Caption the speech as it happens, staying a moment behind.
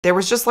There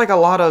was just like a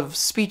lot of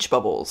speech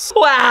bubbles.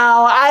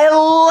 Wow, I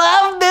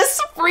love this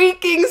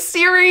freaking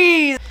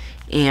series.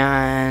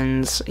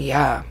 And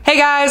yeah. Hey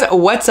guys,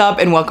 what's up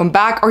and welcome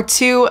back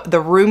to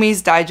the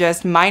Roomies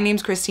Digest. My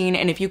name's Christine,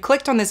 and if you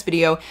clicked on this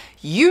video,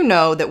 you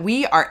know that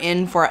we are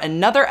in for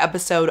another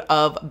episode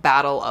of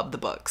Battle of the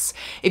Books.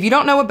 If you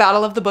don't know what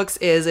Battle of the Books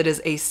is, it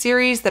is a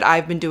series that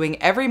I've been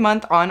doing every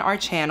month on our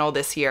channel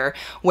this year,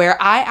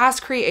 where I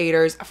ask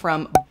creators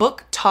from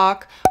Book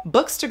Talk,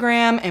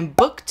 Bookstagram, and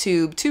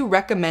BookTube to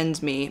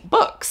recommend me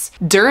books.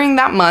 During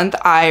that month,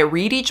 I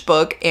read each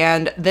book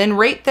and then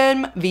rate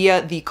them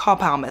via the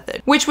Kapow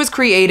method, which was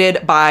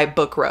created by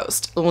Book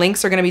Roast.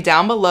 Links are gonna be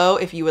down below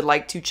if you would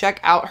like to check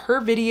out her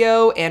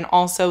video and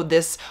also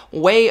this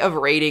way of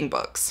rating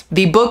books.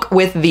 The book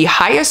with the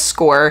highest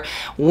score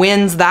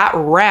wins that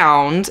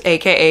round,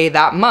 aka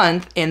that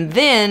month, and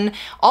then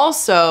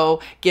also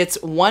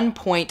gets 1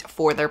 point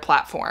for their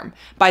platform.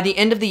 By the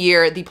end of the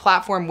year, the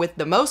platform with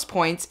the most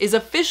points is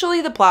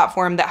officially the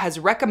platform that has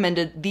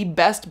recommended the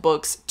best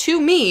books to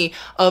me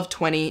of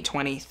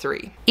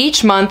 2023.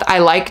 Each month, I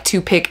like to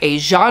pick a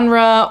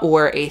genre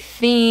or a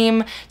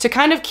theme to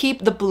kind of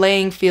keep the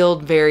playing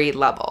field very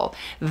level.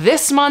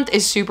 This month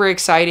is super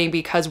exciting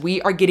because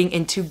we are getting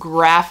into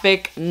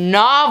graphic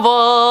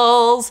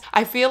novels.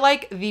 I feel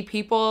like the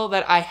people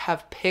that I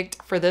have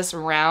picked for this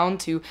round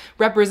to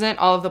represent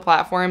all of the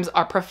platforms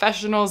are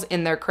professionals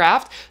in their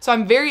craft. So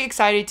I'm very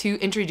excited to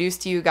introduce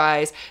to you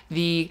guys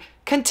the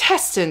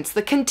contestants,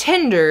 the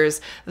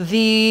contenders,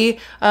 the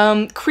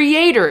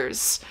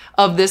creators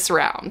of this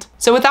round.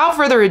 So without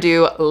further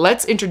ado,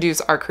 let's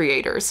introduce our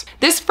creators.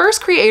 This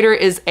first creator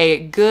is a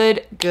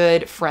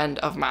good friend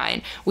of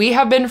mine. We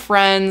have been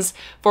friends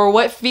for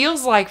what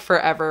feels like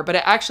forever, but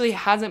it actually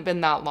hasn't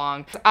been that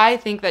long. I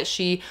think that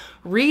she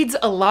reads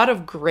a lot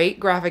of great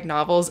graphic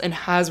novels and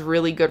has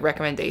really good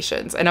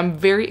recommendations, and I'm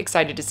very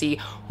excited to see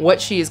what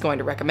she is going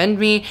to recommend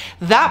me.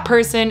 That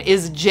person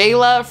is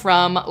Jade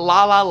from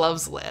Lea-Lea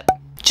Loves Lit.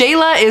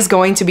 Jade is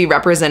going to be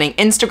representing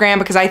Instagram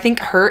because I think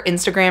her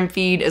Instagram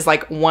feed is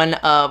like one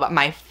of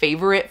my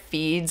favorite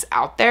feeds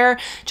out there,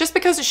 just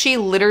because she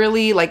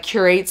literally like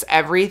curates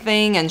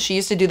everything, and she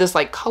used to do this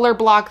like color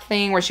block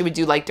thing where she would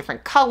do like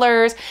different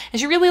colors,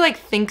 and she really like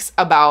thinks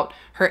about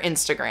her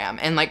Instagram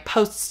and like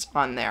posts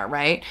on there,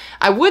 right?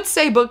 I would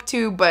say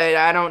BookTube, but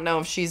I don't know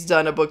if she's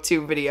done a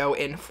BookTube video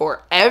in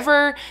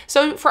forever.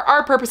 So for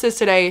our purposes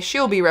today,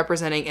 she'll be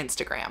representing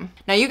Instagram.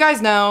 Now you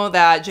guys know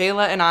that Jade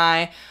and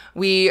I,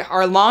 we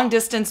are long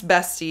distance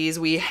besties.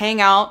 We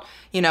hang out,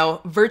 you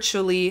know,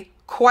 virtually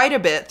quite a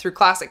bit through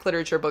Classic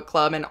Literature Book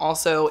Club, and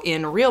also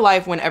in real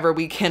life whenever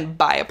we can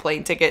buy a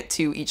plane ticket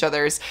to each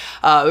other's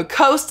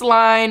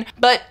coastline.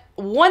 But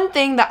one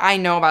thing that I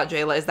know about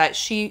Jade is that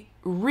she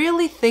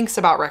really thinks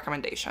about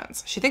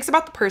recommendations. She thinks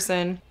about the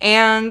person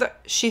and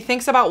she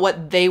thinks about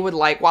what they would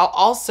like while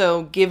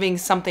also giving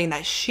something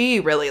that she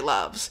really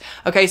loves.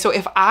 Okay, so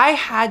if I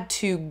had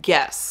to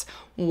guess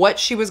what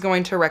she was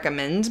going to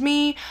recommend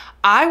me,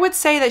 I would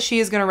say that she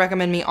is going to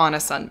recommend me On a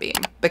Sunbeam,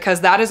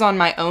 because that is on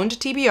my owned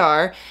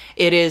TBR.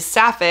 It is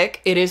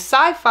sapphic, it is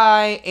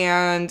sci-fi,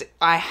 and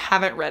I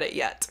haven't read it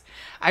yet.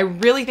 I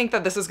really think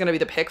that this is going to be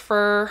the pick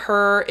for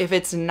her. If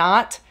it's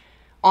not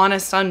On a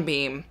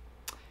Sunbeam,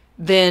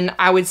 then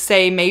I would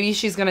say maybe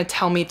she's gonna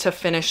tell me to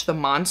finish the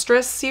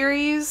Monstrous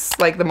series,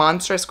 like the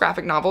Monstrous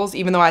graphic novels,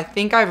 even though I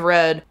think I've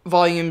read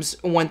volumes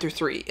 1 through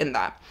 3 in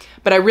that.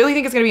 But I really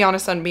think it's gonna be On a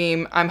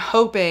Sunbeam. I'm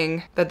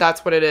hoping that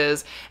that's what it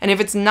is. And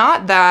if it's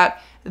not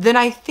that, then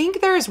I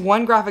think there is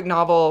one graphic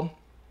novel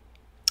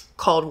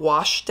called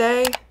Wash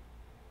Day,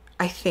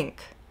 I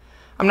think.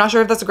 I'm not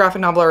sure if that's a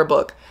graphic novel or a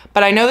book,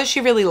 but I know that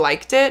she really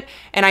liked it,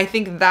 and I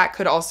think that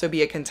could also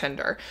be a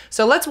contender.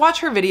 So let's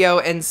watch her video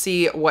and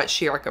see what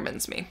she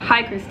recommends me.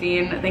 Hi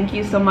Christine, thank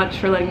you so much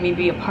for letting me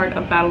be a part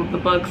of Battle of the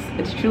Books.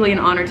 It's truly an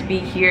honor to be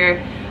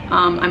here.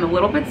 I'm a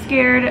little bit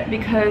scared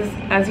because,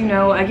 as you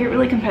know, I get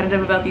really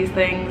competitive about these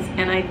things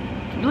and I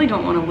really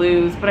don't want to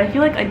lose, but I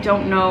feel like I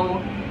don't know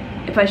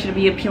if I should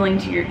be appealing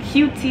to your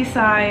cutesy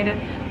side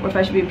or if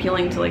I should be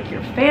appealing to like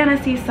your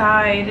fantasy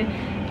side,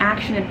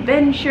 action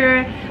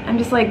adventure. I'm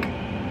just like,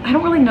 I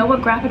don't really know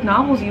what graphic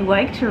novels you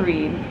like to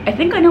read. I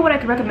think I know what I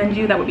could recommend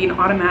you that would be an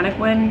automatic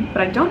win,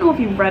 but I don't know if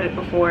you've read it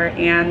before,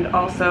 and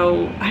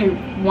also I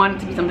want it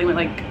to be something that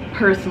like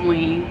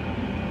personally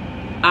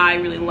I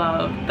really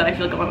love, that I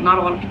feel like not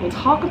a lot of people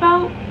talk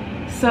about.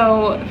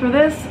 So for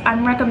this,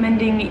 I'm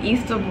recommending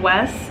East of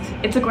West.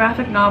 It's a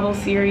graphic novel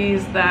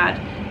series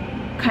that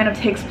kind of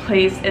takes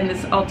place in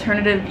this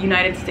alternative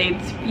United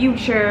States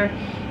future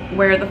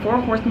where the 4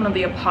 horsemen of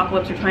the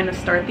apocalypse are trying to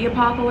start the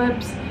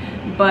apocalypse,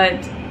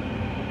 but,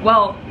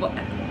 well,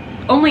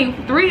 only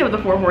 3 of the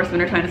 4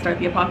 horsemen are trying to start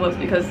the apocalypse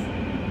because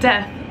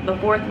Death, the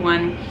 4th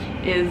one,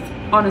 is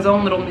on his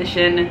own little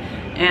mission,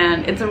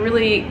 and it's a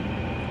really,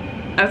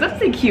 I was about to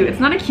say cute, it's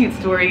not a cute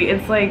story,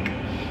 it's like,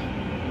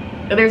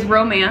 there's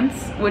romance,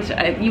 which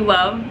you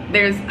love,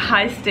 there's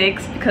high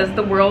stakes because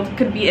the world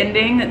could be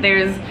ending,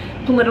 there's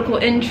political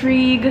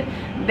intrigue,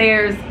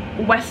 there's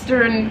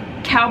Western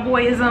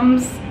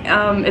cowboyisms.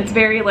 It's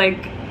very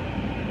like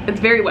It's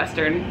very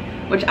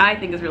Western, which I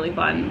think is really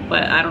fun,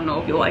 but I don't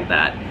know if you'll like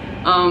that.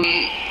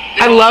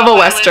 I love a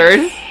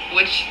Western.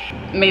 Which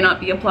may not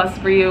be a plus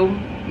for you,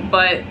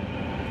 but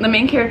the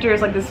main character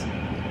is like this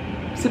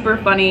super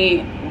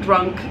funny,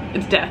 drunk,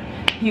 it's Death.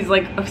 He's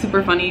like a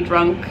super funny,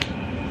 drunk,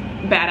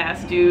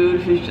 badass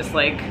dude who's just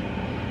like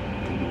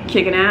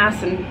kicking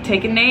ass and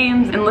taking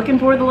names and looking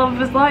for the love of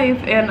his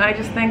life, and I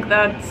just think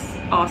that's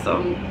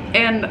awesome.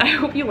 And I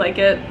hope you like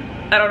it.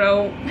 I don't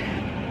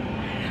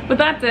know. But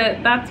that's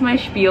it. That's my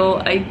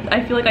spiel.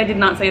 I feel like I did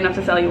not say enough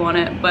to sell you on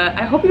it, but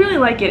I hope you really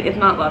like it, if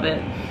not love it.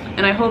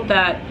 And I hope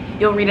that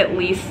you'll read at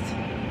least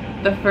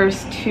the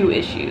first 2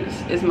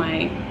 issues is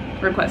my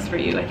request for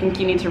you. I think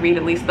you need to read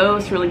at least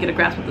those to really get a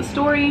grasp of the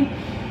story.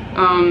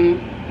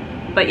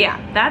 But yeah,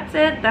 that's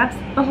it. That's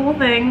the whole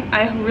thing.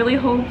 I really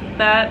hope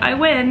that I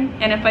win,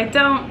 and if I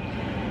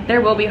don't,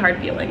 there will be hard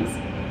feelings.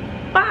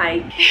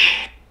 Bye.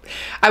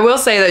 I will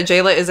say that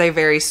Jayla is a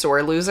very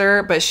sore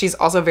loser, but she's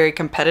also very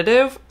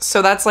competitive.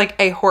 So that's like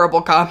a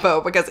horrible combo,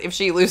 because if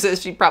she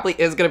loses, she probably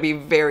is going to be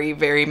very,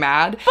 very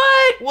mad.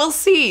 But we'll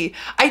see.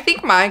 I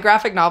think my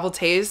graphic novel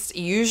taste,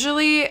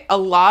 usually a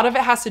lot of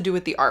it has to do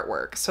with the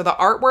artwork. So the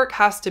artwork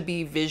has to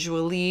be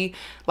visually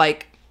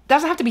like,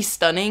 doesn't have to be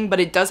stunning,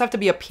 but it does have to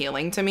be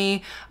appealing to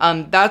me.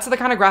 That's the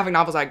kind of graphic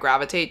novels I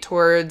gravitate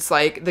towards.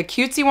 Like the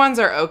cutesy ones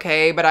are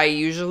okay, but I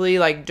usually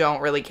like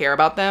don't really care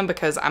about them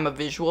because I'm a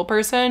visual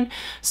person.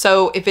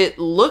 So if it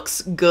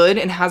looks good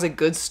and has a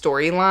good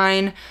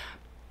storyline,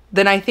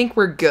 then I think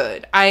we're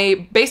good.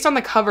 Based on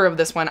the cover of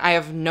this one, I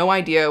have no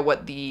idea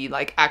what the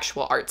like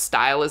actual art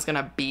style is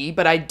gonna be,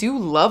 but I do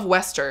love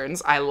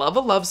Westerns. I love a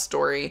love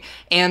story.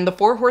 And the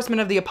 4 Horsemen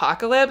of the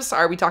Apocalypse,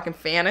 are we talking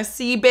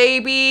fantasy,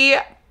 baby?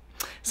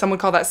 Some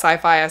would call that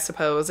sci-fi, I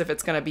suppose, if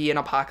it's going to be an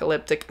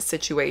apocalyptic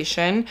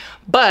situation.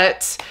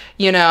 But,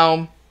 you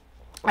know,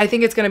 I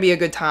think it's going to be a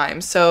good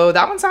time. So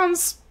that one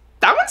sounds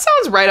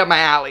right up my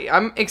alley.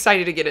 I'm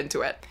excited to get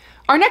into it.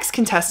 Our next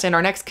contestant,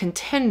 our next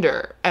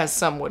contender, as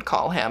some would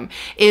call him,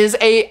 is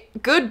a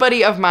good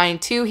buddy of mine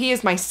too. He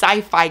is my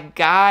sci-fi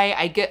guy.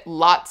 I get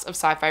lots of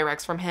sci-fi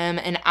recs from him,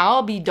 and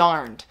I'll be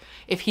darned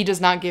if he does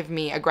not give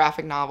me a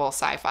graphic novel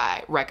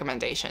sci-fi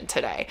recommendation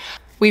today.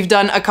 We've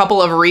done a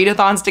couple of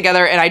readathons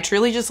together, and I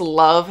truly just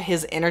love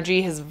his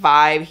energy, his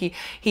vibe.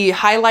 He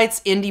highlights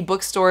indie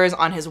bookstores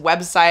on his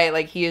website.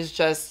 Like, he is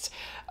just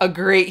a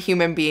great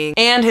human being.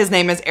 And his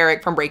name is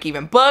Erik from Break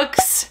Even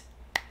Books.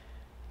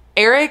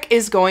 Erik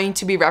is going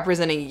to be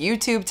representing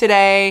YouTube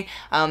today.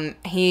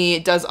 He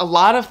does a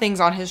lot of things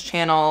on his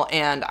channel,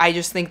 and I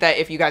just think that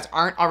if you guys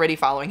aren't already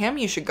following him,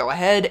 you should go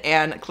ahead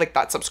and click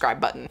that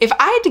subscribe button. If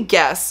I had to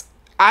guess,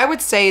 I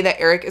would say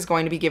that Erik is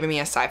going to be giving me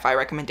a sci-fi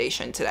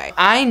recommendation today.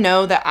 I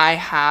know that I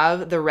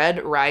have the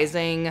Red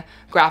Rising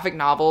graphic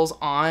novels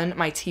on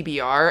my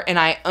TBR, and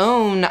I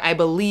own, I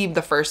believe,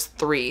 the first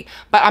 3,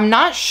 but I'm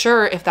not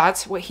sure if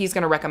that's what he's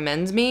gonna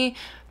recommend me,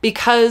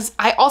 because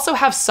I also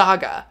have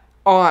Saga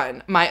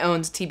on my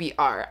own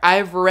TBR.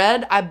 I've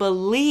read, I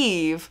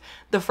believe,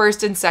 the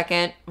first and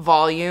second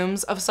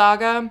volumes of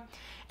Saga,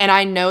 and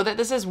I know that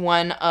this is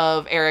one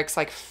of Erik's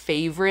like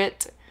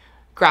favorite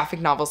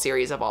graphic novel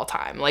series of all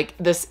time. Like,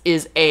 this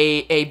is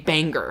a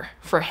banger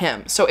for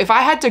him. So if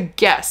I had to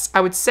guess,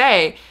 I would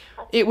say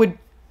it would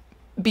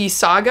be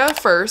Saga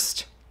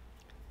first.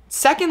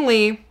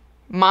 Secondly,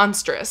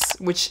 Monstrous,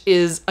 which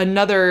is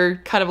another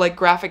kind of like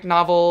graphic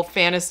novel,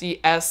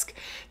 fantasy-esque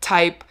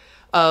type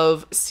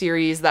of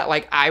series that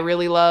like I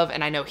really love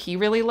and I know he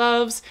really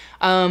loves.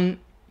 So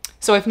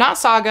if not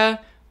Saga,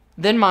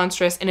 then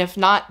Monstrous, and if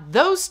not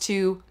those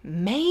 2,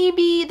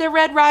 maybe the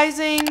Red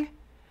Rising.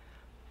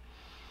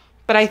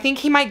 But I think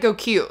he might go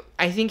cute.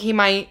 I think he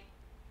might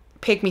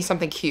pick me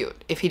something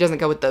cute if he doesn't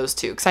go with those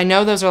 2, because I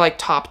know those are like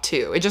top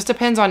 2. It just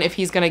depends on if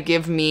he's gonna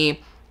give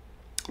me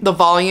the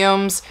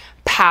volumes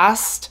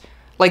past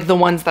like the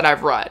ones that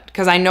I've read,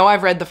 because I know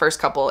I've read the first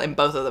couple in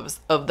both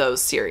of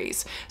those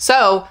series.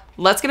 So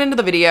let's get into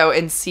the video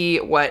and see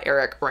what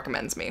Erik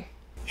recommends me.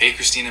 Hey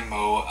Christine and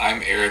Mo,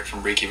 I'm Erik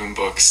from Break Even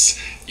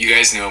Books. You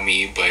guys know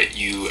me, but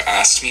you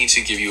asked me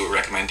to give you a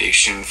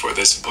recommendation for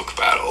this book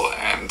battle,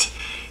 and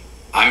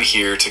I'm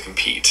here to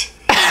compete.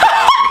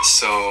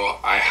 So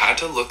I had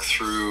to look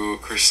through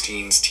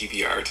Christine's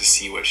TBR to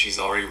see what she's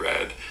already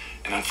read.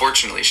 And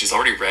unfortunately, she's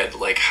already read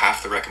like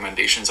half the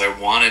recommendations I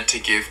wanted to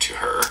give to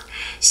her.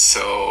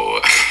 So,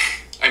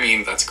 I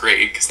mean, that's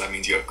great because that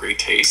means you have great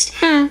taste.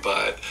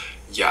 But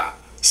yeah,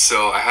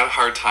 so I had a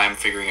hard time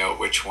figuring out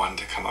which one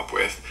to come up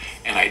with.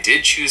 And I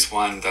did choose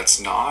one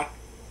that's not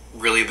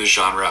really the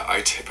genre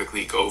I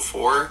typically go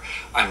for.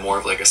 I'm more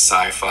of like a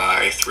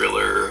sci-fi,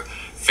 thriller,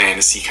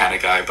 fantasy kind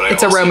of guy, but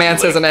it's a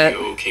romance, isn't it?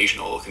 The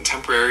occasional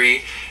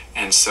contemporary,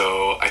 and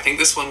so I think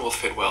this one will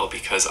fit well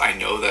because I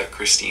know that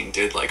Christine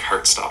did like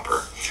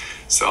Heartstopper.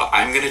 So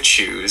I'm gonna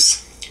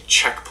choose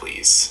Check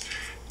Please.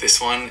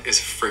 This one is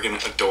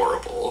friggin'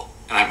 adorable,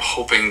 and I'm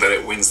hoping that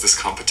it wins this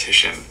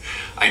competition.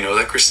 I know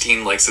that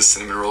Christine likes a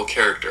cinnamon roll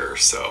character,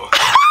 so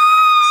this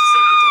is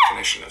like the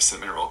definition of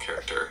cinnamon roll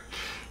character.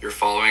 You're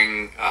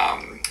following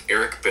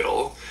Erik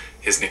Biddle,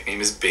 His nickname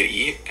is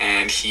Biddy,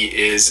 and he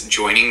is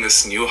joining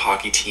this new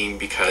hockey team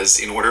because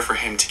in order for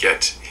him to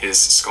get his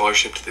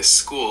scholarship to this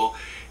school,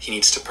 he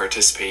needs to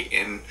participate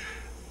in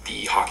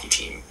the hockey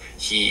team.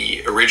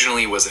 He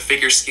originally was a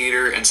figure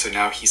skater, and so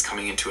now he's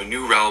coming into a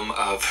new realm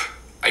of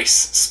ice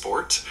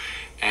sport.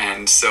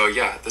 And so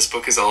yeah, this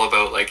book is all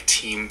about like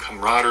team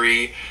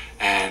camaraderie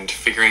and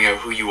figuring out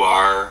who you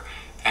are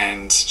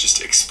and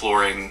just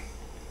exploring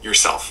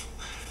yourself.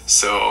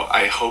 So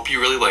I hope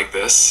you really like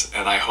this,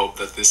 and I hope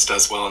that this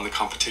does well in the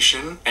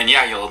competition. And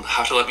yeah, you'll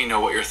have to let me know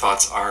what your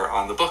thoughts are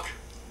on the book.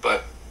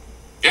 But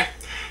yeah,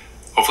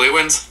 hopefully it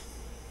wins.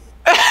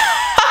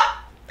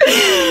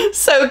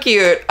 So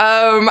cute.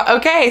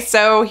 Okay,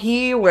 so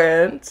he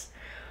went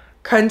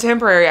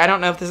contemporary. I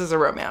don't know if this is a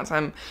romance.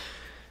 I'm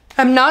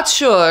not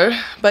sure,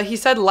 but he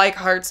said like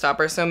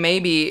Heartstopper, so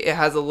maybe it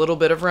has a little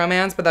bit of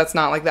romance, but that's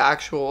not like the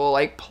actual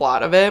like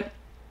plot of it.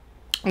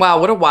 Wow,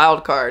 what a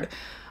wild card.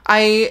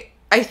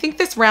 I think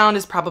this round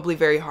is probably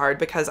very hard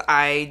because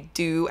I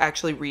do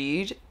actually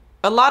read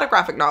a lot of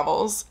graphic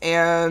novels,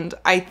 and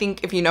I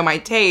think if you know my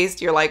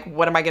taste, you're like,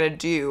 what am I gonna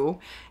do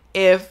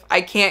if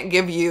I can't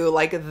give you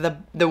like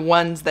the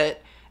ones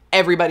that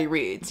everybody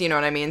reads, you know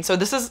what I mean? So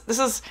this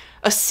is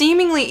a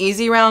seemingly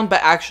easy round,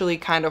 but actually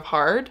kind of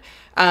hard.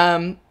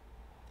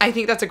 I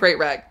think that's a great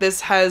rec.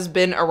 This has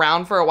been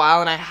around for a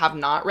while and I have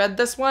not read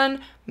this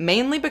one,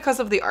 mainly because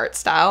of the art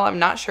style. I'm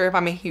not sure if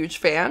I'm a huge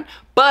fan,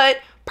 but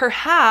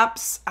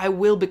perhaps I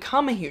will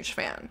become a huge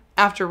fan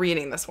after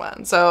reading this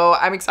one. So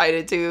I'm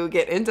excited to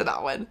get into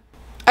that one.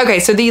 Okay,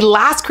 so the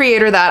last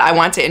creator that I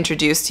want to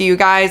introduce to you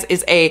guys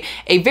is a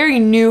very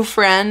new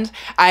friend.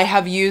 I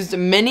have used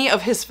many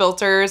of his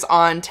filters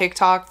on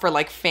TikTok for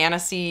like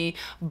fantasy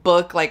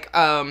book, like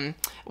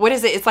what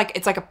is it? It's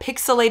like a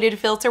pixelated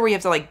filter where you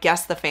have to like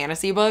guess the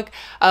fantasy book.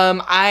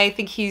 I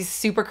think he's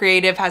super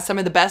creative, has some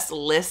of the best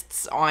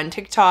lists on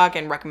TikTok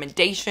and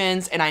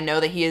recommendations, and I know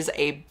that he is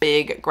a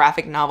big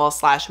graphic novel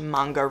 /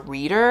 manga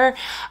reader,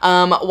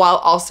 while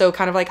also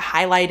kind of like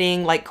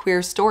highlighting like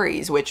queer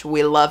stories, which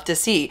we love to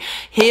see.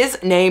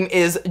 His name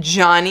is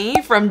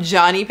Johnny from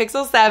Johnny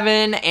Pixel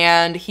 7,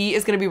 and he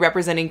is going to be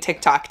representing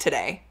TikTok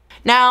today.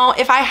 Now,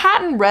 if I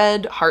hadn't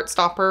read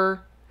Heartstopper,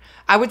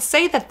 I would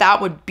say that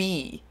that would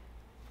be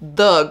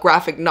the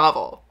graphic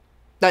novel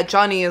that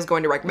Johnny is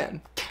going to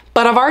recommend.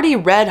 But I've already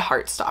read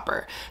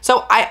Heartstopper,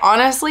 so I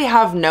honestly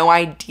have no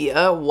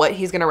idea what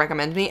he's going to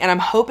recommend me, and I'm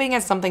hoping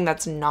it's something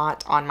that's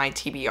not on my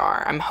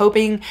TBR. I'm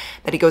hoping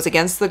that he goes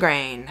against the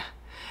grain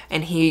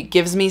and he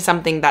gives me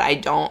something that I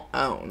don't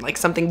own, like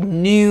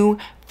something new,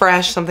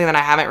 fresh, something that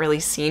I haven't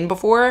really seen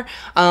before.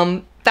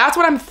 That's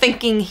what I'm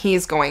thinking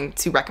he's going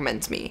to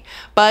recommend to me.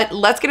 But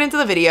let's get into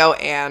the video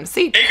and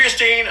see. Hey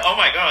Christine, oh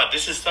my god,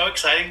 this is so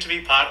exciting to be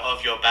part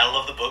of your Battle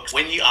of the Books.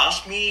 When you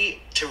asked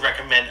me to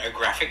recommend a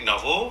graphic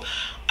novel,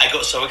 I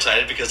got so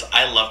excited because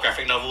I love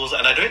graphic novels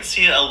and I don't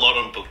see it a lot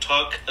on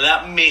BookTok.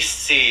 Let me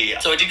see.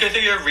 So I did go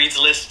through your reads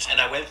list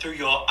and I went through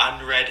your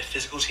unread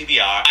physical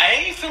TBR.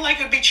 I feel like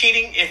it would be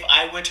cheating if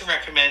I were to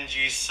recommend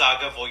you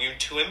Saga Volume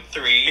 2 and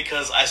 3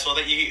 because I saw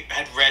that you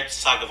had read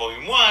Saga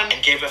Volume 1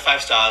 and gave it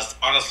 5 stars.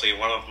 Honestly,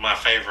 one of my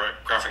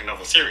favorite graphic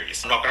novel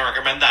series. I'm not going to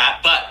recommend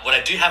that, but what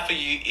I do have for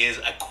you is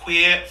a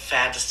queer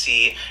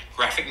fantasy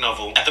graphic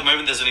novel. At the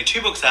moment, there's only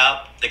 2 books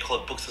out. They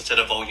call it books instead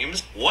of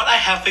volumes. What I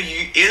have for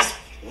you is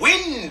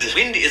Wynd.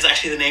 Wynd is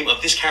actually the name of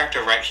this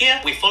character right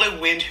here. We follow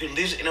Wynd, who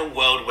lives in a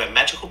world where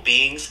magical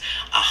beings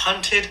are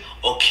hunted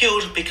or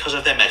killed because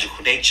of their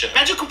magical nature.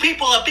 Magical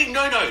people are big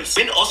no-nos.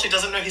 Wynd also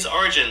doesn't know his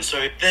origin,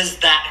 so there's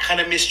that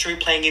kind of mystery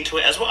playing into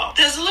it as well.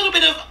 There's a little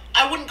bit of,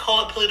 I wouldn't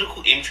call it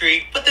political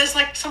intrigue, but there's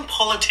like some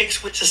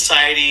politics with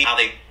society, how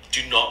they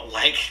do not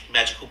like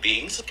magical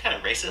beings. It's kind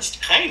of racist.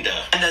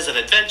 Kinda. And there's an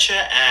adventure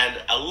and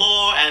a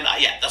lore, and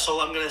yeah, that's all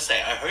I'm gonna say.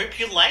 I hope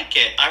you like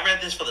it. I read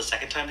this for the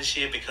 2nd time this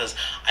year because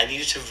I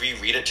needed to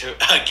reread it to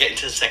get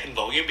into the 2nd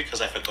volume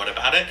because I forgot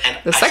about it. And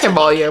the 2nd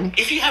volume.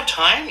 If you have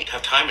time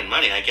and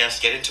money, I guess,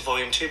 get into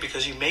volume 2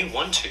 because you may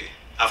want to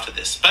after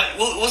this. But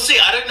we'll see.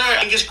 I don't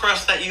know. Fingers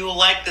crossed that you will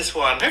like this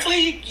one.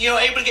 Hopefully you're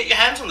able to get your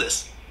hands on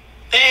this.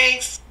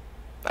 Thanks.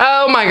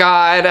 Oh my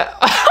god.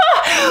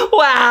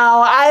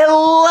 Wow, I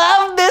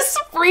love this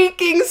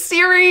freaking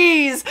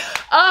series.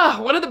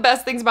 One of the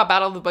best things about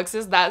Battle of the Books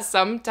is that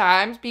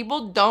sometimes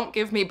people don't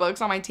give me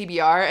books on my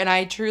TBR, and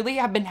I truly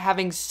have been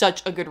having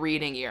such a good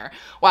reading year.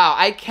 Wow,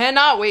 I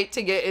cannot wait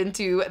to get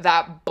into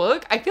that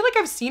book. I feel like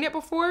I've seen it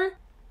before,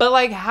 but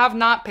like have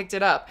not picked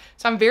it up.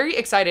 So I'm very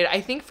excited. I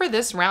think for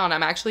this round,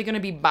 I'm actually gonna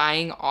be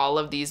buying all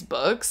of these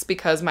books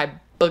because my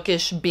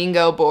bookish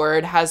bingo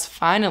board has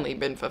finally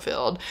been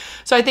fulfilled.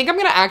 So I think I'm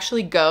gonna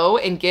actually go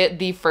and get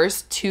the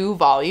first 2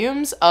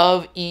 volumes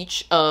of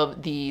each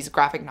of these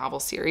graphic novel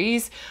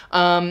series.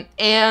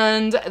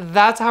 And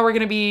that's how we're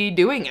gonna be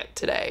doing it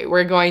today.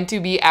 We're going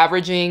to be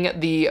averaging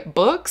the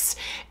books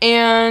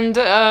and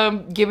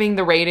giving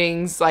the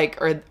ratings, like,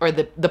 or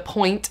the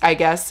point, I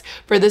guess,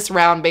 for this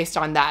round based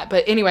on that.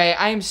 But anyway,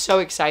 I am so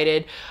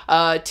excited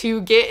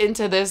to get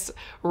into this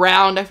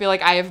round. I feel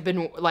like I have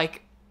been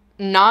like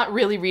not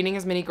really reading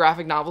as many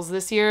graphic novels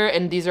this year,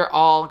 and these are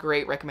all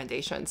great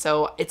recommendations.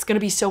 So it's gonna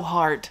be so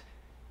hard.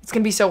 It's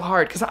gonna be so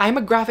hard because I'm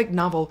a graphic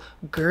novel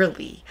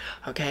girly,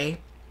 okay?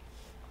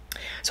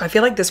 So I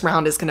feel like this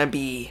round is gonna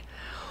be,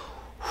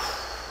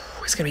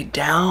 it's gonna be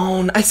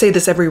down. I say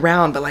this every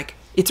round, but like,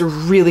 it's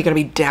really gonna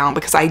be down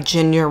because I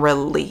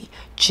generally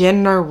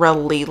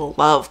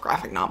love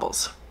graphic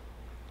novels.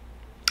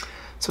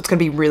 So it's gonna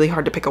be really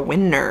hard to pick a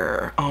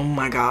winner. Oh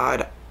my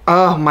God.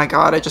 Oh my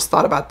God, I just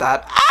thought about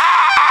that. Ah!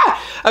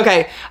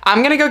 Okay,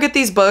 I'm gonna go get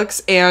these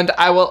books and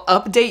I will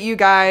update you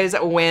guys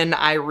when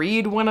I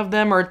read one of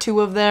them or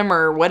two of them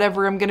or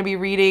whatever I'm gonna be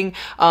reading.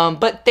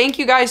 But thank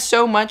you guys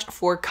so much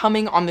for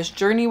coming on this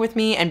journey with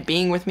me and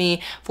being with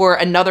me for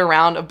another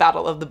round of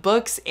Battle of the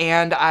Books,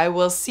 and I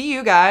will see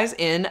you guys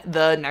in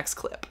the next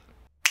clip.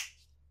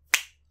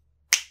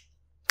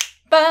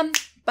 Bum,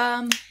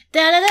 bum,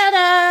 da da da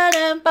da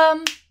da,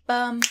 bum,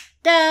 bum,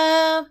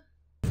 da.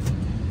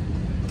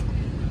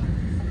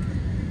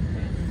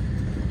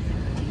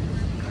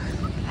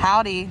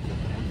 Howdy.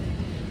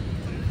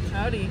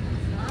 Howdy.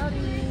 Howdy.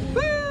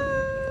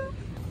 Woo!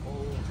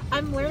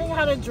 I'm learning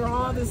how to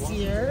draw this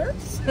year,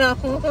 so.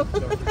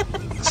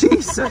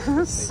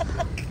 Jesus.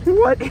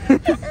 What is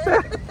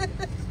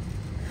that?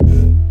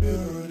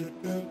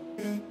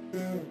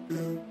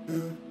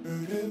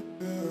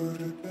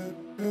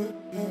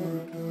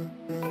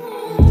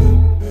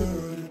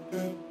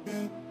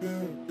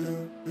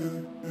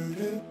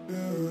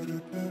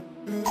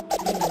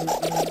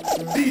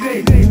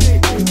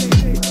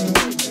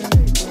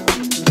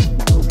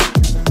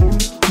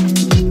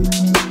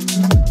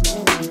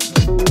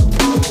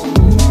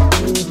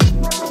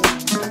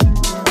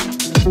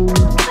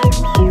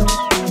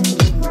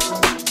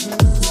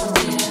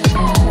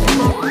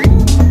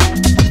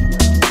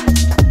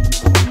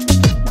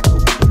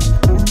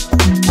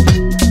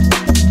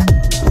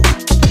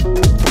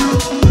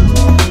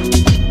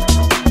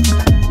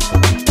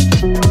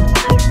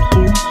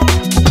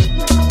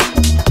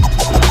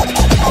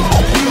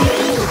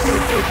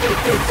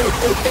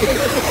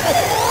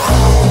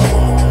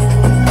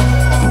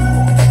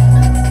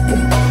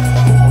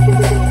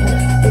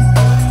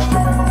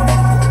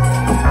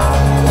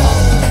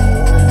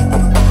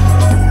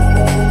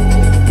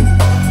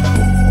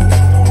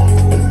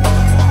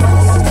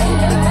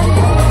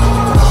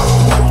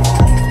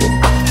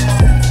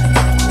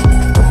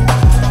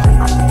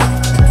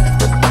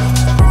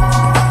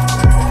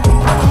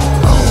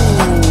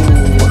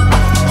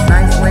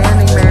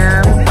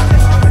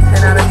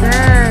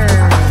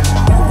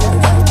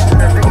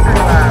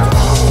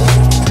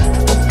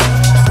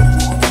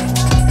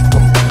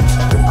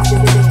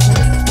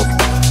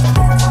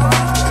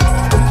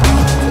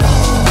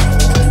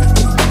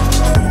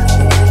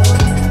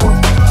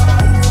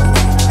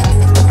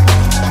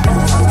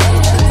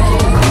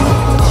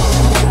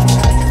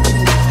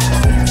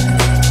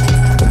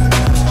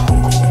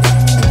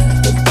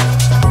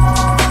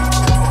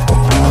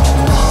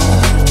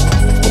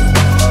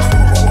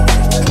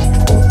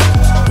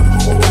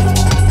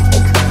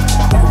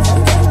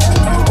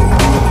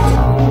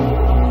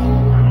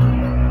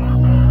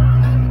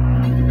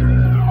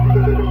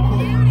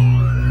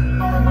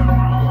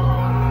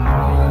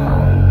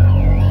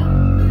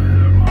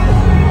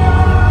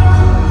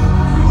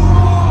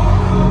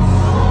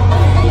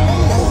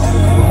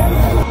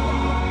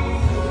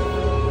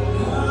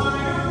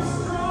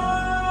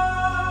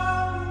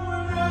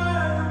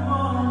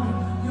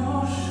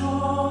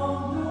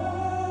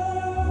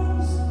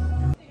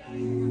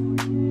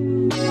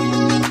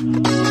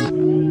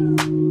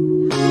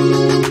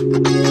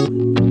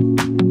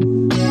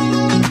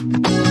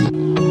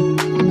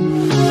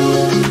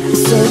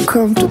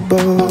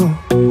 Comfortable,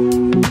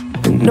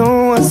 and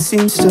no one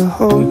seems to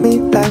hold me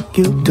like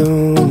you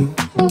do.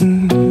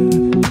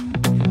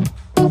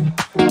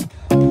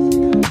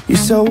 You're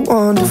so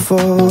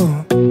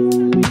wonderful,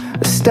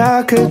 a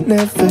star could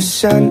never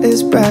shine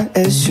as bright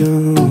as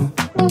you.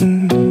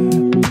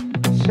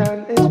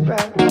 Shine as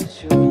bright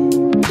as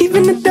you.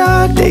 Even the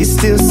dark days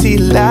still see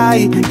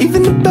light,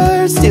 even the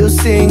birds still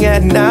sing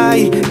at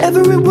night.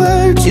 Every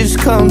word just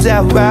comes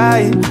out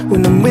right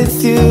when I'm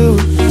with you,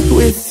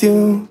 with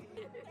you.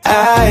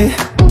 I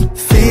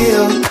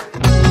feel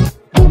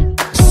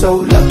so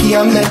lucky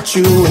I met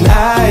you, and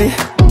I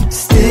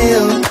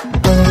still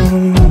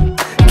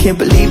can't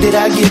believe that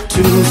I get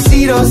to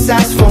see those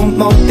eyes for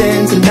more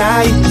than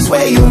tonight.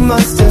 Swear you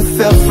must have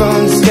fell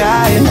from the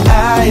sky, and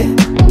I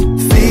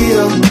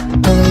feel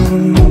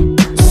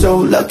so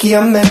lucky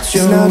I met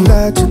you. It's not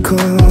logical,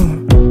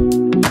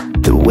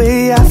 the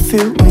way I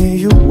feel when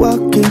you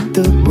walk in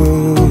the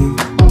room.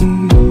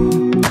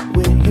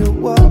 When you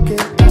walk in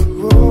the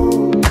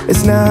room,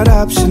 it's not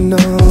optional.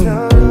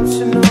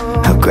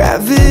 How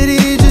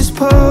gravity just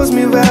pulls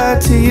me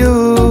right to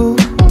you,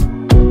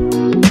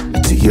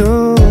 to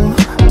you.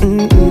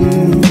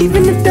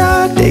 Even the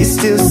dark days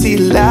still see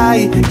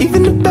light,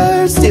 even the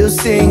birds still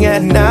sing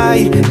at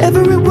night.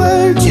 Every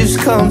word just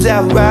comes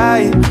out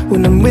right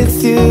when I'm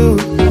with you,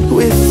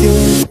 with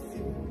you.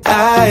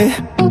 I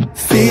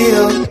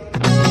feel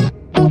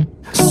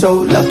So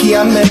lucky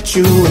I met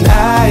you, and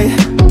I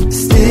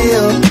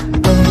still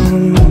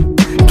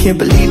can't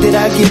believe that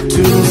I get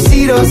to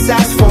see those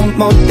eyes for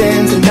more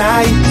than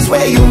tonight.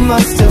 Swear you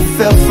must have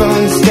fell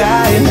from the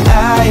sky, and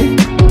I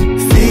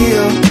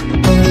feel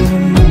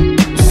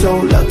so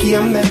lucky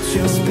I met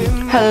you.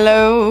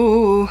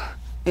 Hello,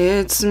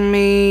 it's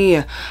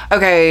me.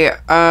 Okay,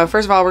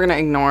 first of all, we're gonna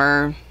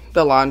ignore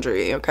the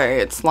laundry. Okay,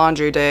 it's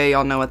laundry day,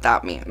 y'all know what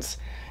that means.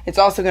 It's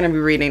also gonna be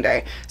reading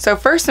day. So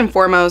first and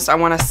foremost, I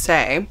wanna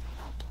say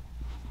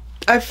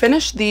I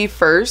finished the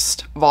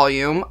first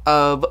volume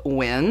of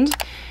Wynd,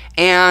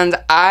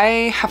 and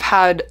I have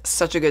had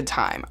such a good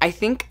time. I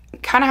think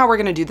kind of how we're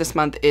gonna do this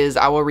month is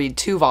I will read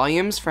 2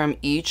 volumes from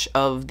each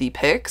of the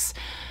picks,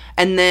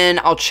 and then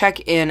I'll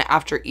check in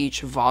after each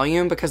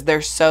volume because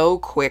they're so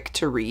quick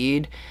to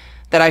read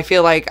that I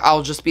feel like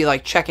I'll just be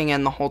like checking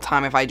in the whole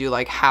time if I do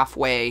like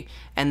halfway,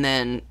 and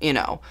then, you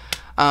know,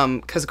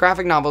 because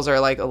graphic novels are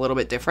like a little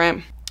bit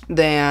different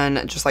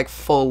than just like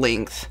full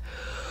length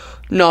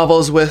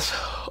novels with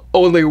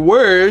only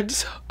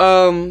words.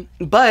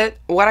 But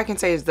what I can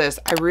say is this: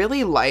 I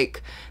really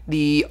like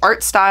the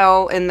art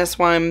style in this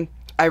one.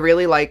 I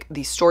really like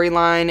the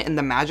storyline and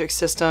the magic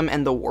system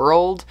and the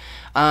world.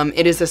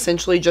 It is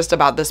essentially just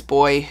about this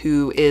boy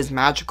who is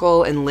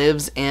magical and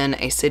lives in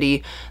a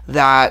city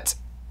that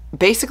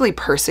basically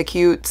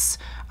persecutes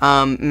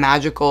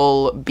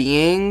magical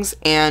beings,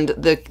 and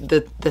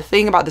the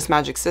thing about this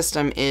magic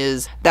system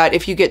is that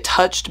if you get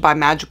touched by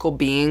magical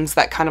beings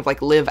that kind of like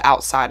live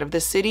outside of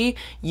the city,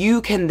 you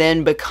can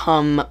then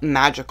become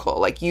magical.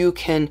 Like you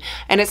can,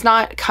 and it's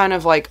not kind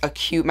of like a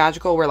cute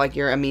magical where like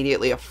you're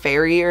immediately a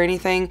fairy or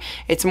anything.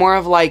 It's more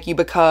of like you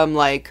become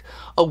like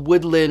a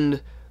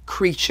woodland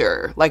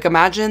creature. Like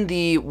imagine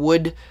the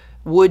wood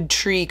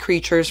tree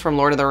creatures from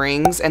Lord of the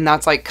Rings, and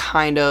that's like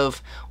kind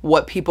of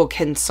what people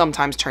can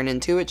sometimes turn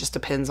into. It just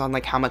depends on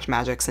like how much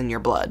magic's in your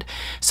blood.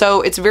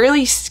 So it's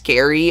really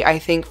scary, I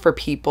think, for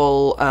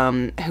people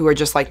who are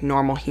just like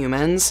normal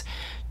humans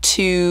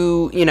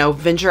to, you know,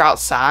 venture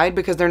outside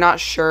because they're not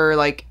sure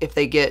like if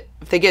they get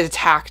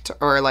attacked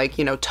or like,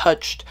 you know,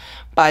 touched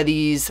by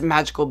these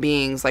magical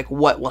beings, like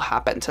what will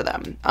happen to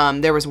them.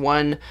 There was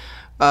one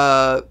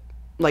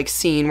like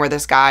scene where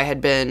this guy had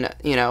been,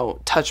 you know,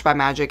 touched by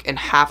magic, and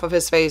half of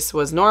his face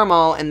was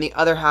normal and the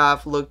other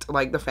half looked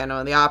like the Phantom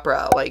of the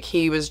Opera. Like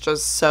he was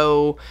just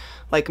so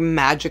like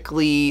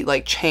magically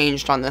like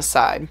changed on this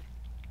side.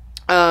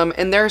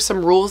 And there are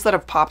some rules that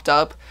have popped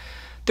up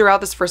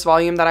throughout this first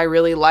volume that I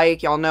really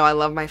like. Y'all know I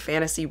love my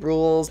fantasy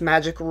rules,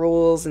 magic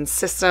rules, and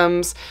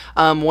systems.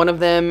 One of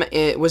them,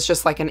 it was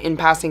just like an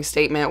in-passing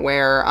statement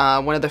where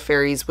one of the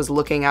fairies was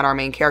looking at our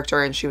main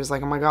character and she was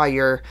like, oh my god,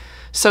 you're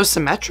so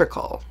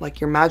symmetrical. Like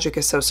your magic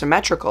is so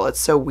symmetrical. It's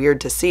so weird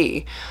to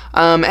see.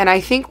 And I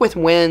think with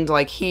Wynd,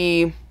 like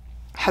he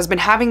has been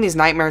having these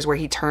nightmares where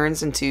he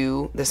turns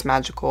into this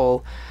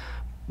magical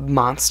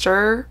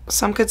monster,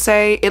 some could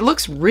say. It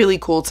looks really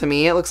cool to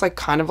me. It looks like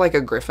kind of like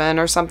a griffin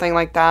or something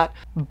like that.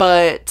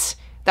 But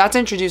that's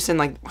introduced in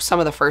like some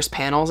of the first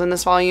panels in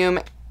this volume.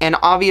 And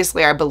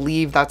obviously I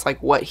believe that's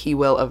like what he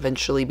will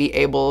eventually be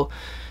able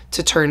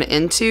to turn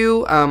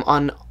into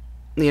on,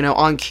 you know,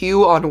 on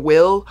cue, on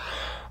will.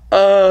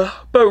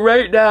 But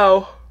right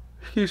now,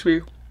 excuse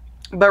me,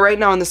 but right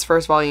now in this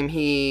first volume,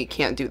 he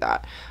can't do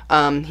that.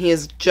 He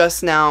is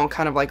just now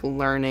kind of like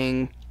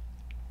learning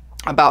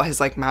about his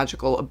like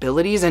magical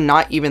abilities, and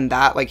not even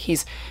that, like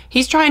he's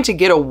trying to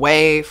get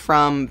away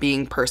from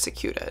being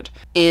persecuted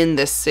in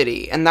this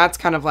city. And that's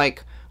kind of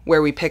like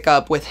where we pick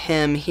up with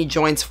him. He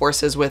joins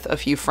forces with a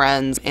few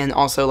friends and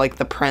also like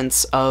the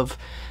prince of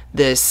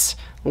this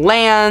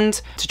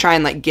land to try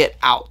and like get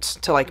out,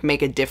 to like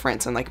make a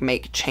difference and like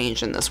make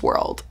change in this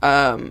world.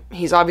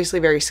 He's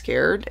obviously very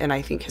scared, and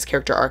I think his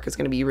character arc is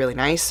going to be really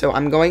nice. So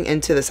I'm going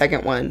into the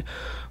second one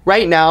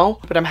right now,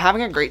 but I'm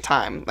having a great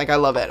time. Like I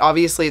love it.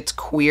 Obviously it's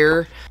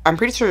queer. I'm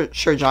pretty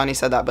sure Johnny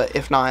said that, but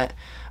if not,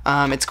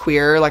 it's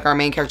queer. Like our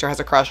main character has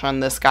a crush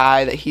on this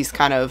guy that he's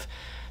kind of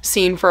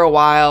seen for a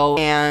while,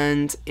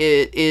 and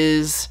it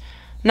is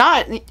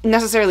not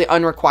necessarily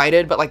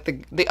unrequited, but like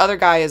the other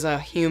guy is a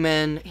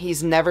human.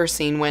 He's never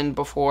seen Wynd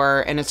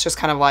before, and it's just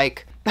kind of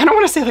like, I don't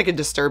want to say like a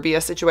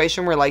Disturbia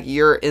situation where like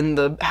you're in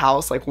the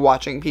house like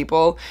watching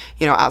people,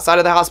 you know, outside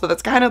of the house, but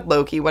that's kind of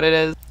low-key what it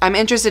is. I'm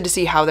interested to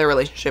see how their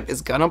relationship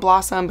is gonna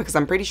blossom, because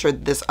I'm pretty sure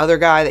this other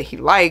guy that he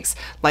likes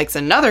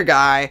another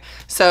guy,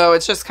 so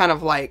it's just kind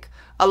of like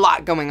a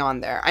lot going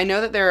on there. I know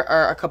that there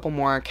are a couple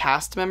more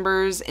cast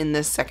members in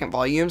this second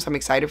volume, so I'm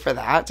excited for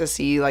that, to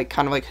see like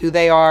kind of like who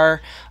they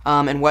are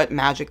and what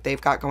magic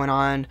they've got going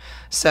on.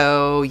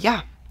 So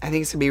yeah, I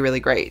think it's gonna be really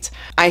great.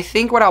 I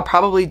think what I'll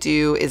probably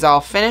do is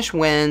I'll finish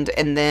Wynd,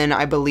 and then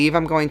I believe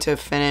I'm going to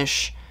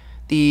finish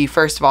the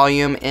first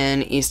volume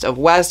in East of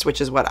West,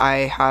 which is what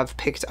I have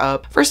picked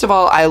up. First of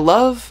all, I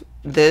love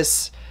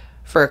this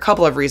for a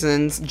couple of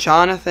reasons.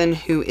 Jonathan,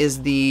 who is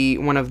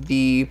one of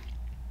the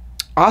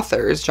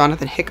authors,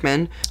 Jonathan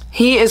Hickman,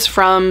 he is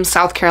from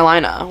South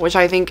Carolina, which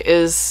I think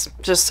is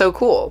just so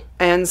cool.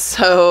 And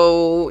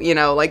so, you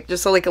know, like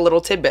just like a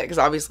little tidbit, because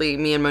obviously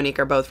me and Monique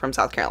are both from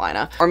South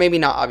Carolina, or maybe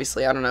not,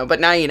 obviously, I don't know, but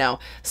now you know.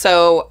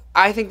 So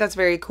I think that's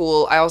very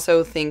cool. I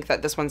also think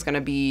that this one's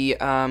gonna be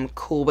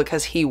cool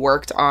because he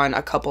worked on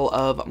a couple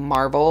of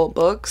Marvel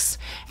books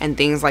and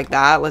things like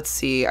that. Let's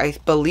see, I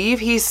believe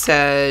he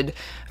said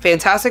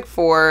Fantastic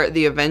Four,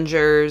 the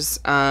Avengers,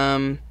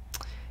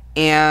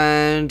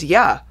 and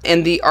yeah,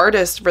 and the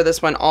artist for this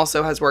one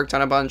also has worked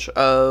on a bunch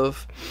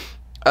of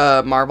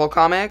Marvel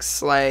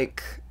comics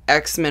like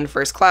X-Men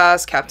First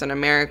Class, Captain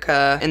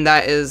America, and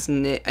that is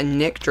Nick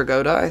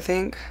Dragotta, I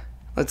think.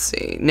 Let's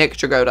see, Nick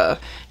Dragotta.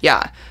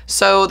 Yeah,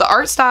 so the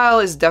art style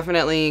is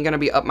definitely gonna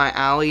be up my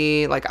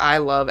alley. Like, I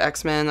love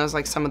X-Men. That was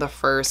like some of the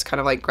first kind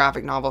of like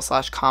graphic novel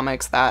slash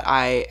comics that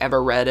I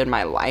ever read in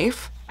my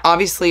life.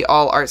 Obviously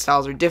all art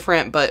styles are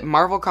different, but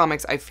Marvel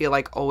comics I feel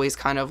like always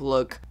kind of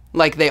look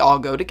like they all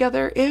go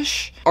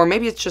together-ish. Or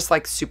maybe it's just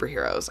like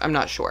superheroes, I'm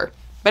not sure.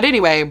 But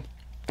anyway,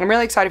 I'm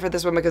really excited for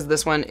this one because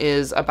this one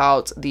is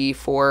about the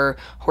 4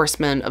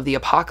 horsemen of the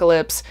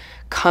apocalypse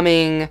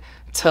coming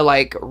to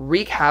like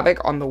wreak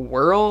havoc on the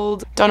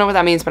world. Don't know what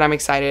that means, but I'm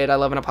excited. I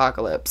love an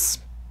apocalypse.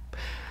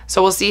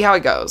 So we'll see how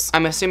it goes.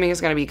 I'm assuming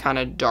it's gonna be kind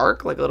of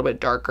dark, like a little bit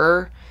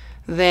darker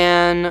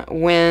than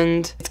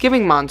Wind. It's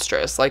giving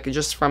monstrous, like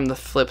just from the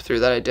flip through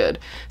that I did.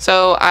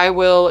 So I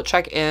will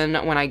check in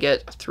when I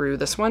get through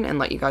this one and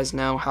let you guys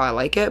know how I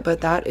like it,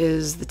 but that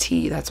is the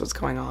tea. That's what's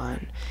going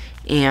on.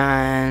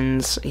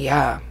 And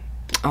yeah,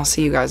 I'll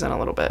see you guys in a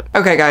little bit.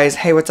 Okay guys,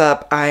 hey, what's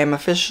up? I am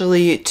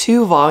officially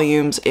 2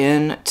 volumes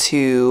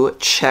into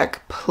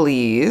Check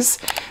Please.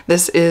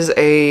 This is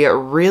a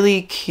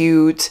really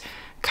cute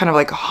kind of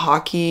like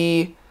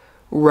hockey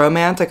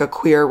romance, like a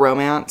queer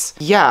romance.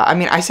 Yeah, I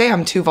mean, I say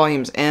I'm 2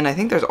 volumes in. I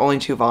think there's only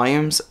 2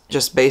 volumes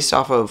just based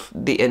off of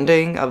the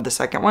ending of the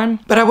second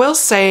one. But I will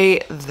say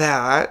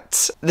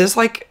that this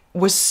like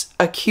was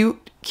a cute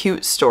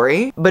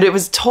story, but it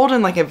was told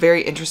in like a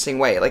very interesting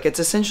way. Like, it's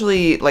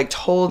essentially like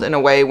told in a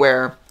way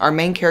where our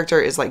main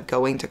character is like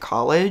going to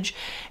college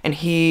and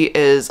he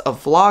is a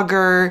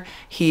vlogger,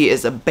 he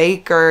is a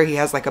baker, he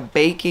has like a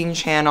baking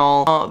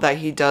channel that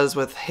he does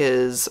with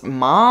his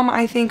mom,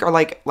 I think, or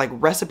like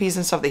recipes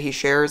and stuff that he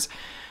shares,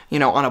 you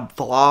know, on a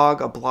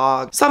blog,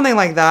 something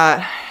like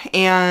that.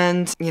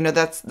 And, you know,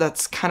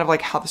 that's kind of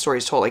like how the story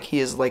is told. Like, he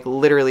is like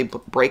literally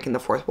breaking the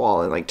fourth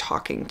wall and like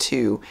talking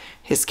to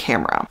his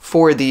camera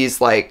for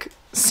these like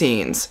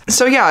scenes.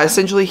 So yeah,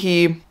 essentially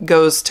he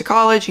goes to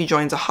college, he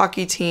joins a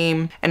hockey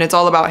team, and it's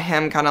all about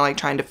him kind of like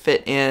trying to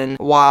fit in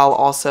while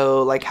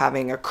also like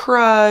having a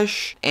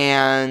crush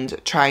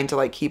and trying to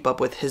like keep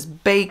up with his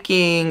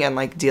baking and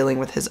like dealing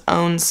with his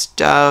own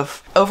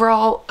stuff.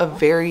 Overall, a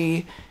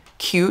very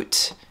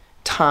cute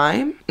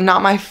time.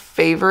 Not my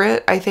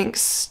favorite, I think,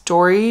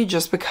 story,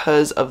 just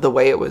because of the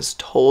way it was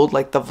told,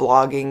 like the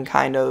vlogging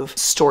kind of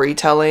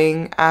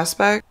storytelling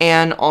aspect.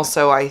 And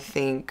also I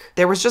think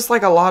there was just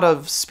like a lot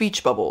of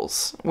speech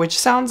bubbles, which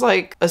sounds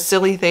like a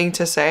silly thing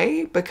to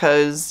say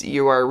because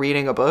you are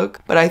reading a book,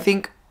 but I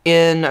think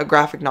in a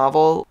graphic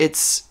novel,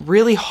 it's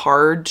really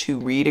hard to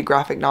read a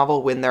graphic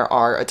novel when there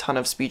are a ton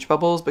of speech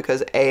bubbles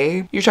because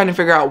A, you're trying to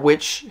figure out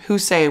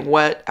who's saying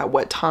what at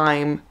what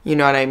time, you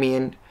know what I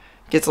mean?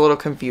 Gets a little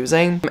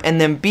confusing. And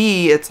then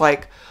B, it's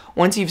like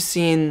once you've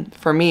seen,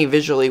 for me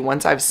visually,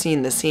 once I've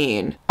seen the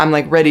scene, I'm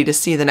like ready to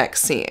see the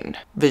next scene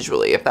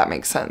visually, if that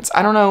makes sense.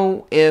 I don't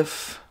know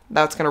if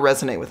that's gonna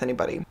resonate with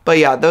anybody, but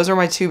yeah, those are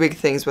my 2 big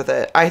things with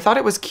it. I thought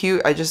it was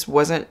cute. I just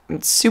wasn't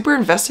super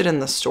invested in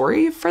the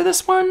story for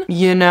this one.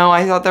 You know,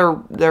 I thought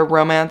their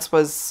romance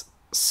was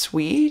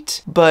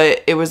sweet,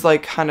 but it was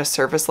like kind of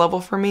surface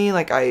level for me.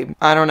 Like, I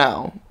don't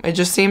know. It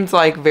just seemed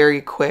like very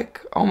quick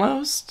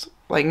almost.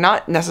 Like,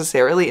 not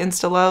necessarily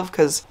insta love,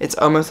 because it's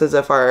almost as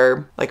if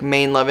our like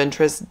main love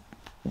interest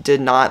did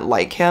not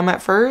like him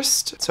at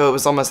first, so it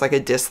was almost like a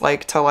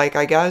dislike to like,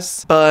 I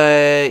guess.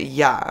 But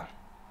yeah,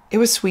 it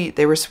was sweet.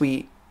 They were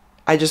sweet.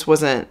 I just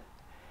wasn't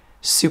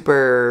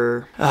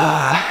super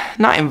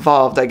not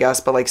involved, I guess,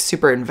 but like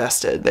super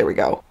invested, there we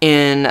go,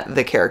 in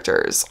the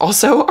characters.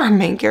 Also, our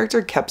main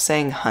character kept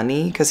saying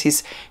honey because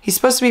he's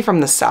supposed to be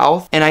from the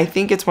South, and I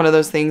think it's one of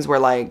those things where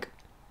like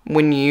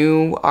when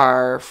you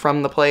are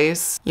from the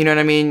place, you know what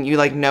I mean? You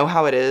like know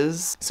how it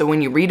is. So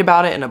when you read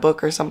about it in a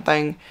book or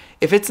something,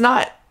 if it's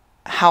not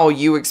how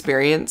you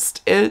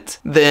experienced it,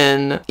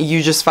 then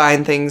you just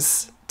find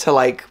things to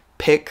like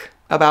pick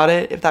about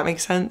it, if that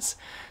makes sense.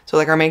 So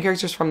like our main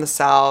character's from the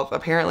South.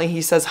 Apparently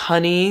he says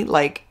honey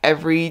like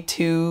every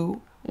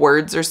 2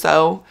 words or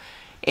so.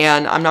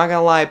 And I'm not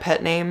gonna lie,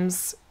 pet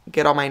names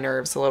get on my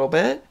nerves a little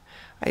bit.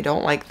 I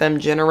don't like them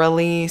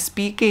generally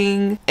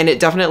speaking, and it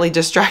definitely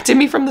distracted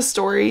me from the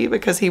story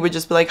because he would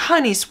just be like,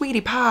 honey,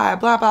 sweetie pie,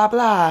 blah, blah,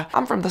 blah.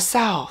 I'm from the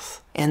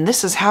South and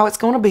this is how it's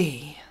gonna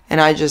be.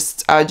 And I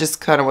just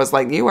kind of was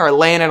like, you are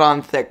laying it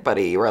on thick,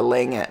 buddy. You are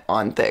laying it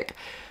on thick.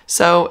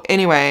 So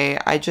anyway,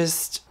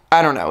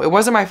 I don't know. It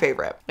wasn't my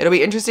favorite. It'll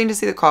be interesting to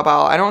see the cop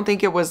out. I don't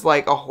think it was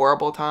like a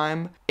horrible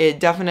time.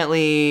 It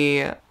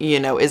definitely, you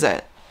know,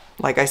 isn't,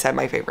 like I said,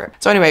 my favorite.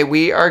 So anyway,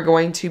 we are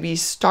going to be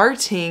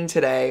starting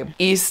today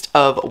East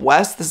of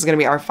West. This is going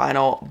to be our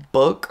final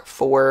book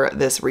for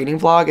this reading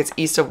vlog. It's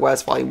East of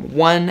West volume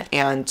 1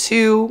 and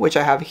 2, which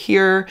I have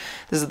here.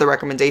 This is the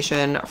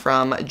recommendation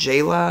from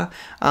Jayla.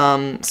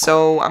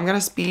 So I'm going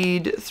to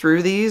speed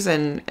through these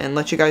and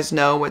let you guys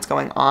know what's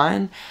going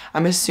on.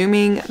 I'm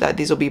assuming that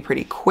these will be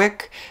pretty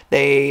quick.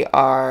 They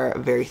are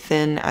very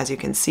thin, as you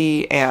can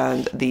see,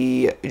 and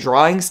the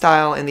drawing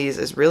style in these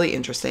is really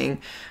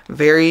interesting.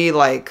 Very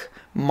like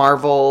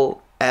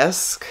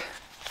Marvel-esque,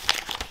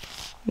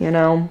 you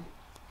know,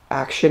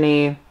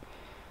 action-y.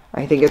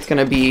 I think it's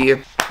gonna be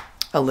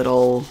a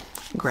little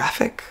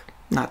graphic,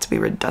 not to be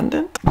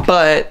redundant.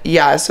 But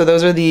yeah, so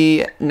those are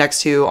the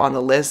next two on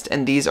the list,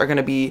 and these are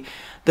gonna be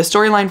the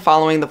storyline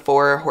following the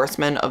 4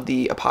 horsemen of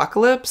the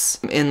apocalypse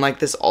in like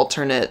this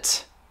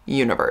alternate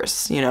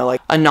universe, you know,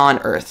 like a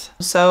non-Earth.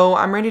 So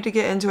I'm ready to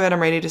get into it.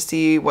 I'm ready to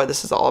see what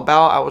this is all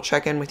about. I will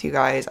check in with you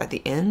guys at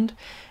the end,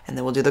 and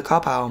then we'll do the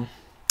cop-out.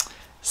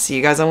 See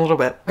you guys in a little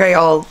bit. Okay,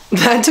 y'all,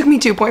 that took me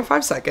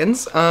 2.5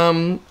 seconds.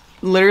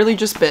 Literally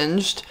just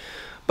binged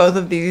both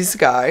of these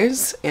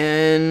guys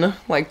in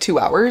like 2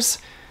 hours.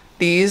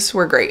 These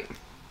were great.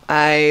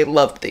 I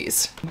loved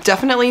these.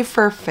 Definitely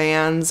for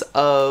fans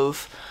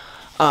of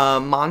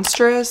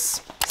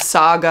monstrous,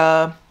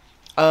 saga,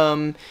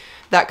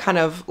 that kind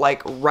of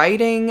like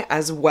writing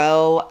as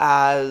well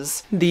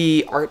as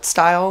the art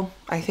style,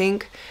 I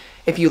think.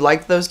 If you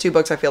liked those 2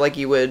 books, I feel like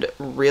you would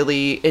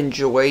really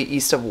enjoy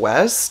East of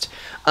West.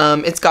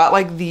 It's got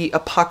like the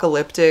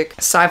apocalyptic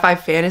sci-fi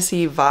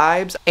fantasy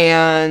vibes,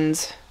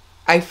 and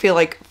I feel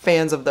like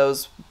fans of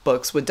those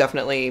books would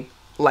definitely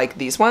like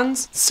these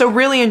ones. So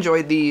really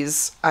enjoyed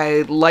these.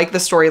 I like the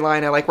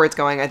storyline. I like where it's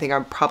going. I think I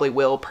probably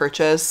will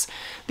purchase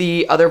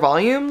the other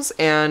volumes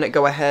and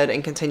go ahead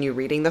and continue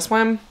reading this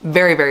one.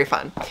 Very, very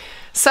fun.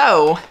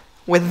 So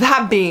with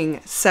that being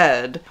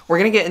said, we're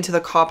gonna get into the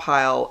cop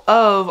pile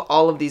of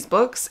all of these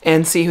books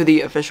and see who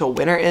the official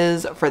winner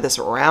is for this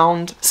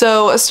round.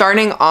 So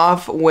starting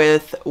off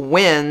with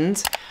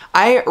Wynd,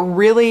 I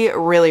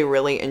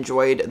really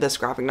enjoyed this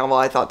graphic novel.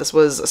 I thought this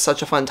was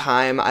such a fun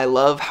time. I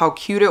love how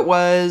cute it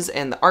was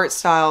and the art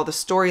style, the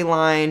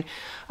storyline.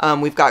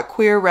 We've got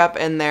queer rep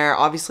in there.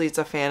 Obviously it's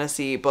a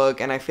fantasy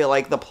book, and I feel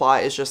like the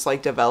plot is just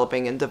like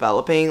developing and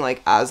developing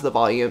like as the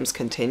volumes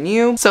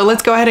continue. So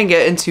let's go ahead and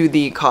get into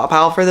the cop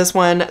out for this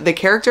one. The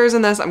characters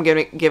in this, I'm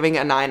giving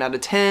a 9 out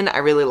of 10. I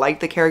really like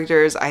the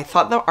characters. I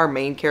thought that our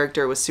main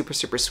character was super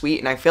sweet,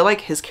 and I feel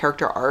like his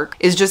character arc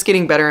is just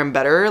getting better and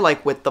better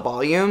like with the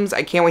volumes.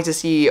 I can't wait to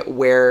see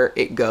where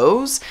it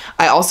goes.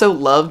 I also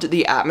loved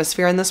the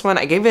atmosphere in this one.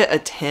 I gave it a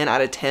 10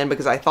 out of 10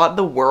 because I thought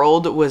the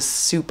world was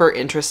super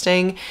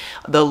interesting.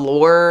 The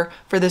lore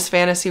for this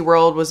fantasy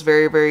world was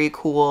very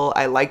cool.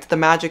 I liked the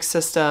magic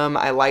system.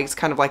 I liked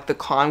kind of like the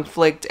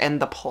conflict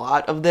and the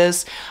plot of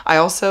this. I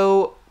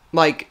also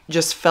like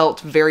just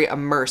felt very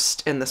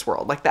immersed in this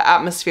world. Like the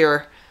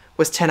atmosphere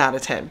was 10 out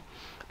of 10.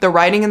 The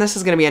writing in this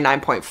is going to be a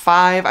 9.5.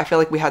 I feel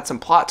like we had some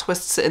plot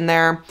twists in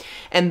there.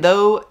 And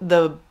though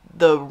the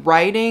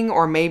writing,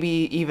 or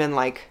maybe even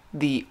like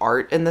the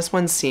art in this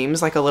one,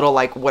 seems like a little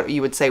like what you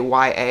would say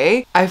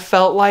YA, I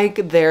felt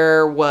like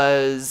there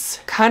was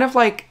kind of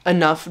like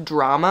enough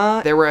drama.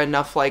 There were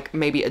enough like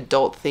maybe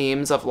adult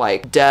themes of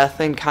like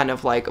death and kind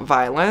of like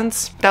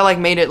violence that like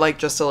made it like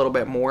just a little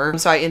bit more.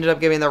 So I ended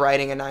up giving the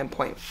writing a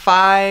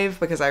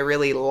 9.5 because I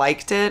really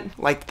liked it,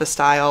 liked the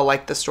style,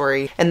 liked the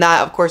story, and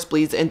that of course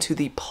bleeds into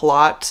the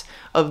plot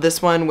of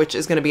this one, which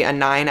is going to be a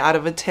 9 out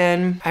of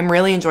 10. I'm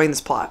really enjoying this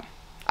plot.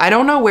 I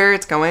don't know where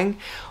it's going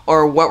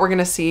or what we're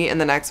gonna see in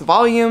the next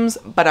volumes,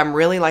 but I'm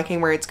really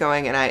liking where it's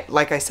going, and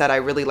like I said, I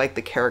really like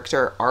the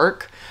character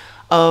arc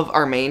of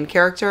our main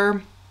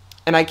character,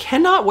 and I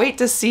cannot wait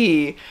to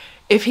see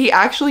if he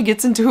actually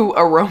gets into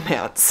a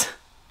romance.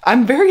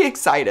 I'm very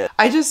excited.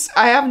 I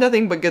have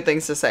nothing but good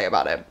things to say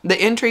about it.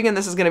 The intrigue in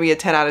this is gonna be a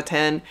 10 out of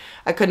 10.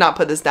 I could not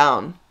put this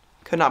down.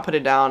 Could not put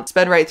it down.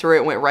 Sped right through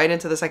it, went right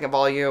into the second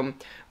volume.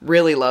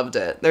 Really loved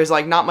it. There's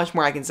like not much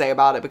more I can say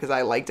about it because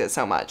I liked it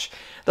so much.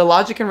 The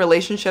logic and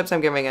relationships,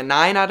 I'm giving a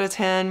 9 out of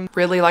 10.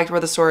 Really liked where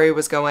the story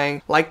was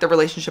going. Liked the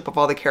relationship of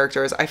all the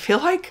characters. I feel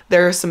like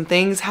there are some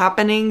things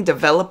happening,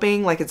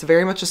 developing, like it's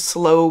very much a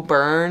slow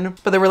burn,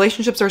 but the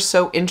relationships are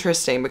so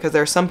interesting because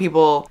there are some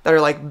people that are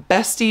like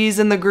besties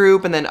in the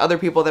group, and then other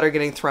people that are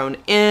getting thrown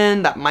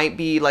in that might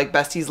be like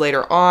besties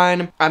later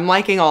on. I'm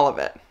liking all of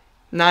it.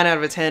 9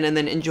 out of 10, and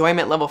then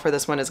enjoyment level for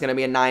this one is going to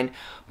be a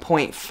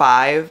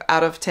 9.5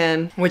 out of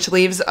 10, which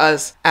leaves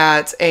us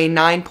at a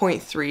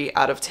 9.3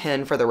 out of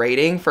 10 for the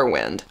rating for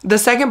Wynd. The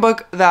second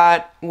book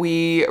that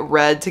we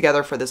read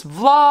together for this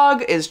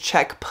vlog is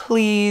Check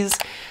Please.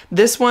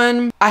 This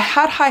one I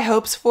had high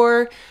hopes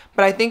for,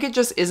 but I think it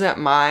just isn't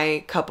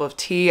my cup of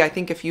tea. I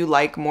think if you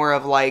like more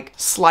of like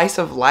slice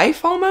of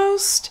life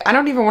almost, I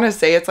don't even want to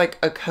say it's like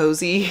a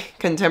cozy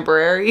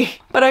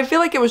contemporary, but I feel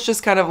like it was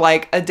just kind of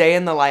like a day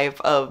in the life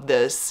of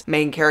this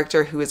main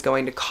character who is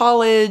going to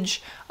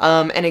college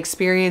and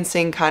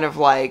experiencing kind of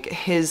like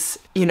his,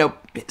 you know,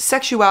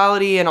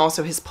 sexuality and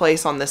also his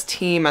place on this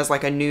team as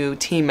like a new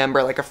team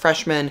member, like a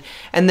freshman,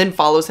 and then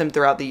follows him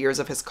throughout the years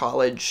of his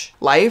college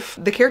life.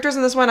 The characters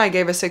in this one I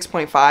gave a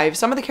 6.5.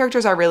 Some of the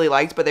characters I really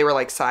liked, but they were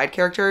like side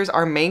characters.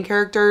 Our main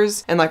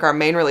characters and like our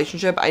main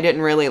relationship I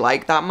didn't really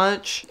like that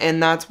much,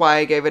 and that's why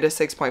I gave it a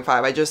 6.5.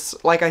 I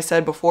just, like I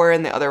said before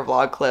in the other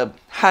vlog clip,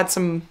 had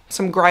some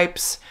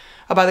gripes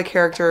about the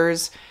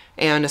characters,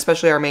 and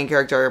especially our main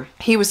character.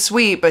 He was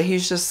sweet, but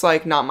he's just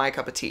like not my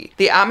cup of tea.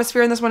 The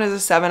atmosphere in this one is a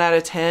 7 out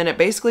of 10. It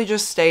basically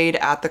just stayed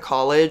at the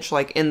college,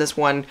 like in this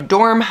one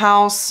dorm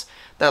house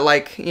that,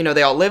 like, you know,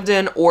 they all lived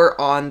in, or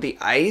on the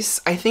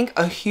ice. I think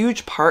a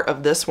huge part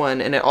of this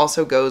one, and it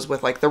also goes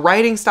with like the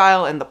writing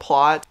style and the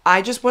plot,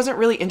 I just wasn't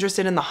really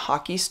interested in the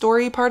hockey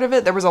story part of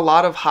it. There was a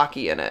lot of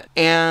hockey in it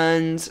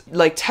and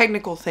like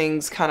technical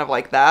things kind of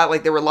like that.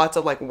 Like there were lots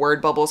of like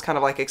word bubbles kind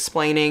of like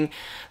explaining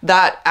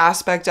that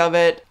aspect of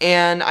it,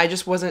 and I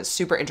just wasn't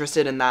super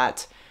interested in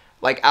that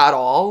like at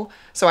all.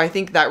 So I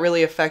think that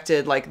really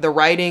affected like the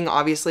writing,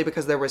 obviously,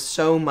 because there was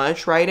so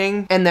much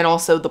writing, and then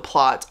also the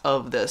plot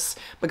of this,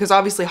 because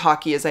obviously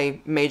hockey is a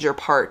major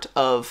part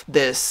of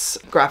this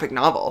graphic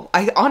novel.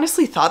 I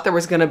honestly thought there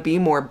was gonna be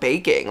more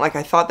baking. Like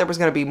I thought there was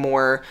gonna be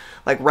more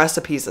like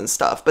recipes and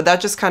stuff, but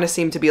that just kind of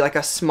seemed to be like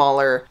a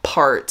smaller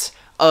part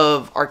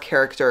of our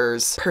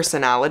character's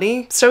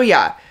personality. So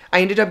yeah, I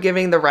ended up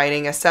giving the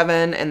writing a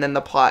 7, and then the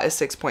plot is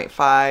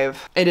 6.5.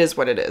 It is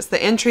what it is.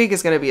 The intrigue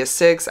is going to be a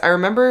 6. I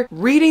remember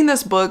reading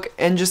this book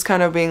and just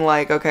kind of being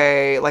like,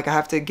 okay, like I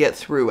have to get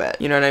through it.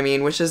 You know what I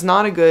mean? Which is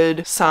not a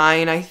good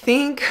sign, I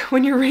think,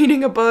 when you're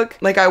reading a book.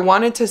 Like I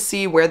wanted to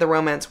see where the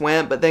romance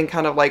went, but then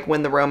kind of like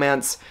when the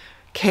romance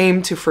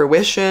came to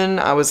fruition,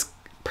 I was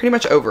pretty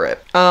much over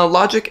it.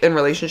 Logic and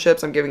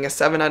relationships, I'm giving a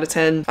 7 out of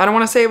 10. I don't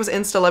want to say it was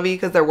insta-lovey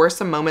because there were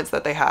some moments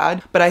that they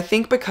had, but I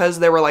think because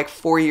there were like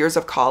 4 years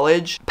of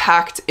college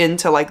packed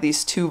into like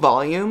these 2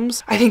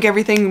 volumes, I think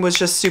everything was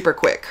just super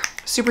quick.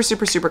 Super,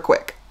 super, super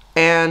quick.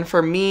 And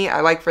for me,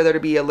 I like for there to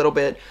be a little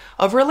bit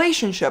of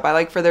relationship. I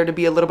like for there to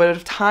be a little bit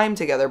of time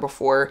together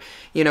before,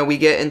 you know, we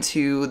get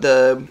into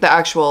the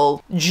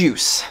actual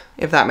juice,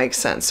 if that makes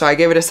sense. So I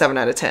gave it a 7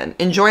 out of 10.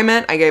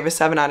 Enjoyment, I gave a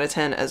 7 out of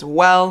 10 as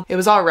well. It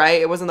was all right.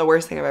 It wasn't the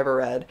worst thing I've ever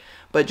read,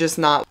 but just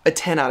not a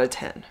 10 out of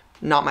 10.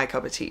 Not my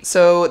cup of tea.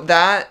 So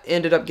that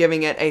ended up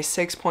giving it a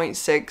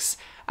 6.6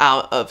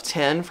 out of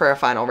 10 for a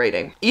final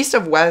rating. East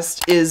of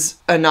West is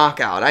a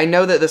knockout. I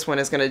know that this one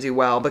is going to do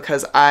well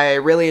because I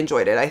really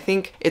enjoyed it. I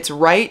think it's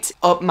right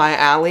up my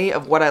alley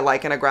of what I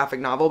like in a graphic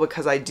novel,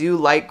 because I do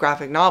like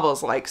graphic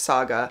novels like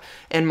Saga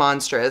and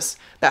Monstrous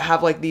that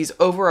have like these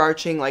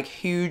overarching like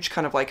huge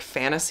kind of like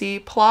fantasy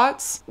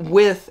plots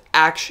with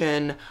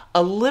action,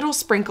 a little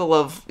sprinkle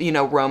of, you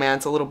know,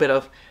 romance, a little bit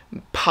of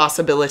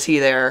possibility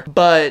there,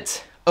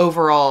 but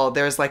overall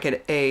there's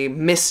like a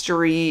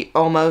mystery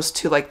almost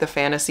to like the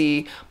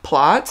fantasy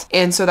plot.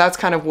 And so that's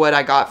kind of what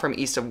I got from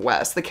East of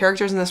West. The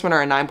characters in this one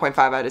are a 9.5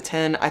 out of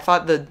 10. I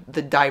thought the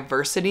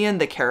diversity in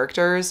the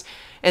characters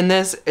in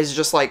this is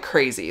just like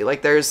crazy.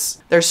 Like there's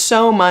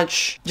so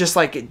much just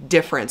like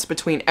difference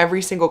between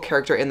every single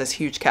character in this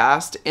huge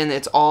cast, and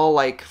it's all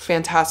like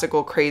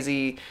fantastical,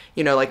 crazy,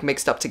 you know, like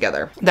mixed up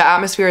together. The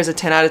atmosphere is a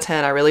 10 out of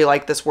 10. I really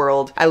like this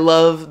world. I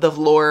love the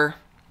lore.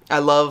 I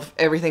love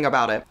everything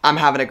about it. I'm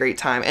having a great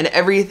time, and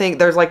everything,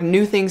 there's like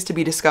new things to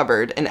be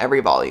discovered in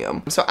every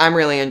volume. So I'm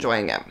really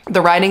enjoying it.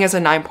 The writing is a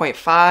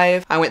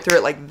 9.5. I went through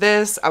it like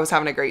this. I was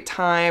having a great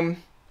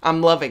time.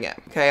 I'm loving it.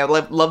 Okay, I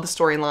love the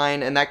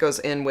storyline, and that goes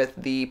in with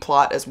the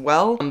plot as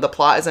well. The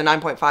plot is a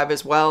 9.5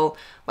 as well.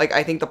 Like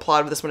I think the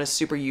plot of this one is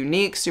super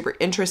unique, super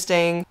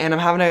interesting, and I'm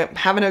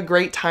having a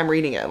great time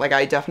reading it. Like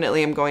I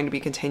definitely am going to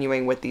be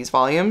continuing with these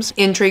volumes.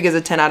 Intrigue is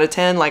a 10 out of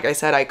 10. Like I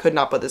said, I could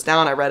not put this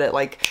down. I read it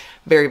like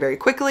very, very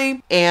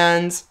quickly,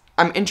 and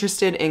I'm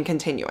interested in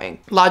continuing.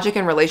 Logic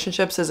and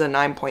relationships is a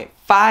 9.5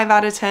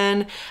 out of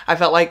 10. I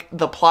felt like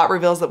the plot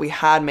reveals that we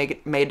had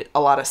made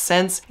a lot of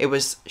sense. It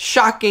was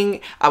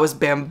shocking. I was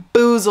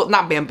bamboozled,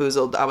 not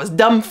bamboozled, I was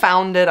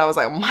dumbfounded. I was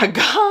like, oh my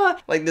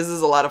God, like this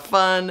is a lot of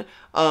fun.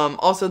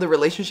 Also the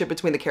relationship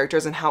between the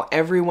characters and how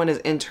everyone is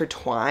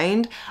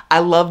intertwined. I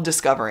love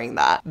discovering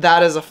that.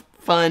 That is a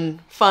fun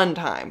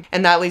time.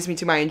 And that leads me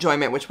to my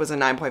enjoyment, which was a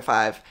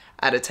 9.5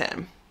 out of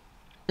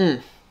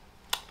 10.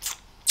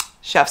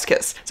 Chef's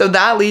kiss. So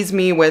that leaves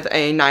me with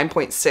a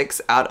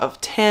 9.6 out of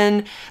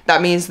 10.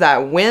 That means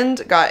that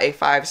Wynd got a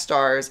 5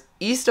 stars,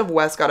 East of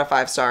West got a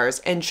 5 stars,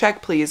 and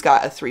Check Please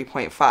got a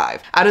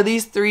 3.5. Out of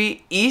these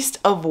 3, East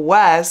of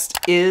West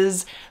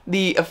is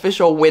the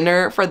official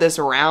winner for this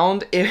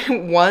round.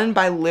 It won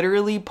by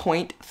literally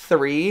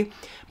 0.3.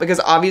 because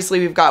obviously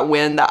we've got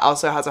Wynd that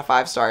also has a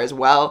 5 star as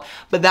well.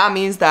 But that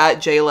means that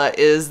Jade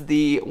is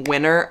the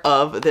winner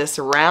of this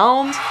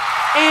round.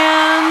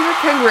 And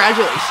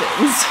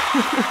congratulations.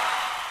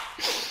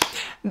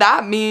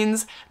 That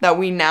means that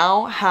we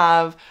now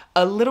have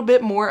a little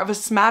bit more of a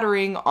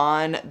smattering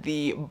on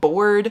the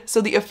board.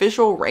 So the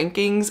official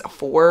rankings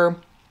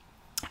for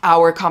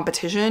our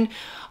competition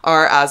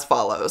are as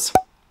follows.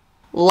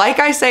 Like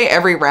I say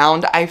every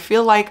round, I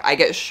feel like I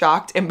get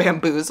shocked and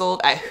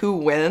bamboozled at who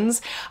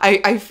wins.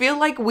 I feel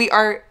like we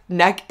are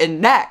neck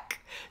and neck,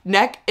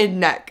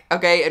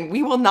 okay? And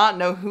we will not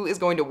know who is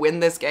going to win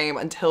this game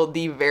until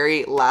the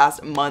very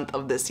last month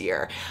of this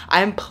year.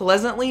 I'm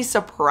pleasantly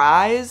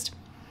surprised.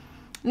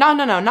 No,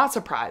 not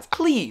surprised.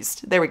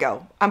 Pleased. There we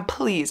go. I'm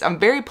pleased. I'm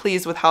very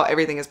pleased with how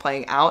everything is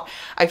playing out.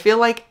 I feel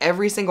like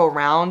every single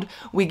round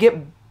we get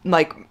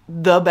like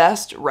the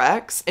best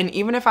recs, and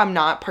even if I'm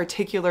not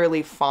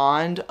particularly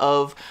fond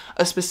of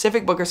a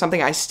specific book or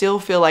something, I still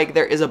feel like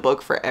there is a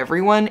book for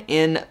everyone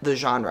in the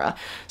genre.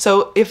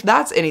 So if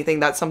that's anything,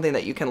 that's something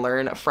that you can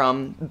learn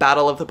from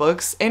Battle of the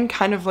Books and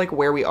kind of like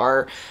where we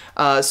are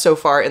so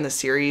far in the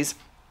series.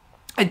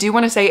 I do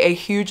want to say a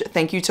huge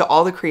thank you to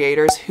all the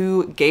creators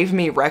who gave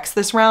me recs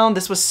this round.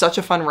 This was such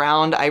a fun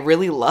round. I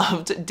really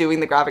loved doing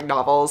the graphic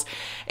novels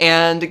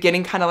and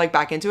getting kind of like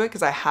back into it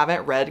because I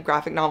haven't read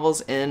graphic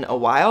novels in a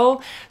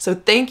while. So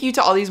thank you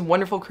to all these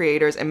wonderful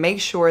creators, and make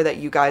sure that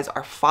you guys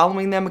are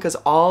following them because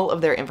all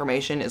of their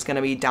information is going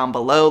to be down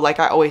below. Like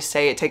I always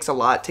say, it takes a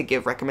lot to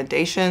give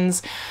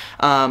recommendations,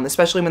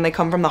 especially when they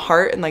come from the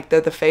heart and like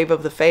they're the fave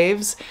of the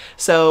faves.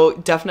 So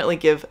definitely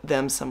give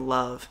them some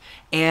love.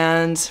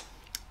 And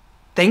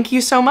thank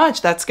you so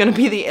much. That's going to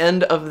be the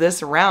end of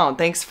this round.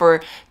 Thanks for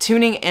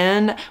tuning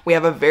in. We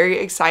have a very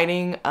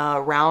exciting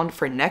round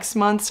for next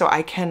month, so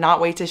I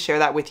cannot wait to share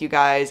that with you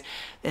guys.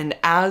 And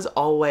as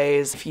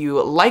always, if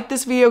you like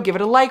this video, give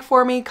it a like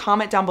for me,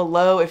 comment down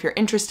below if you're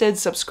interested,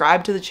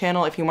 subscribe to the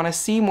channel if you want to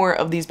see more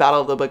of these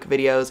Battle of the Book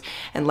videos,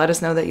 and let us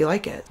know that you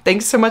like it.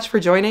 Thanks so much for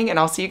joining, and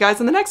I'll see you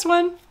guys in the next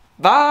one.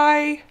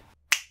 Bye!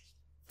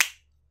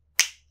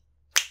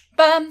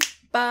 Bum,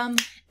 bum,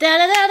 da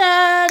da da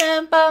da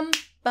da, bum.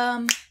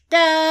 Bum,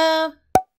 da.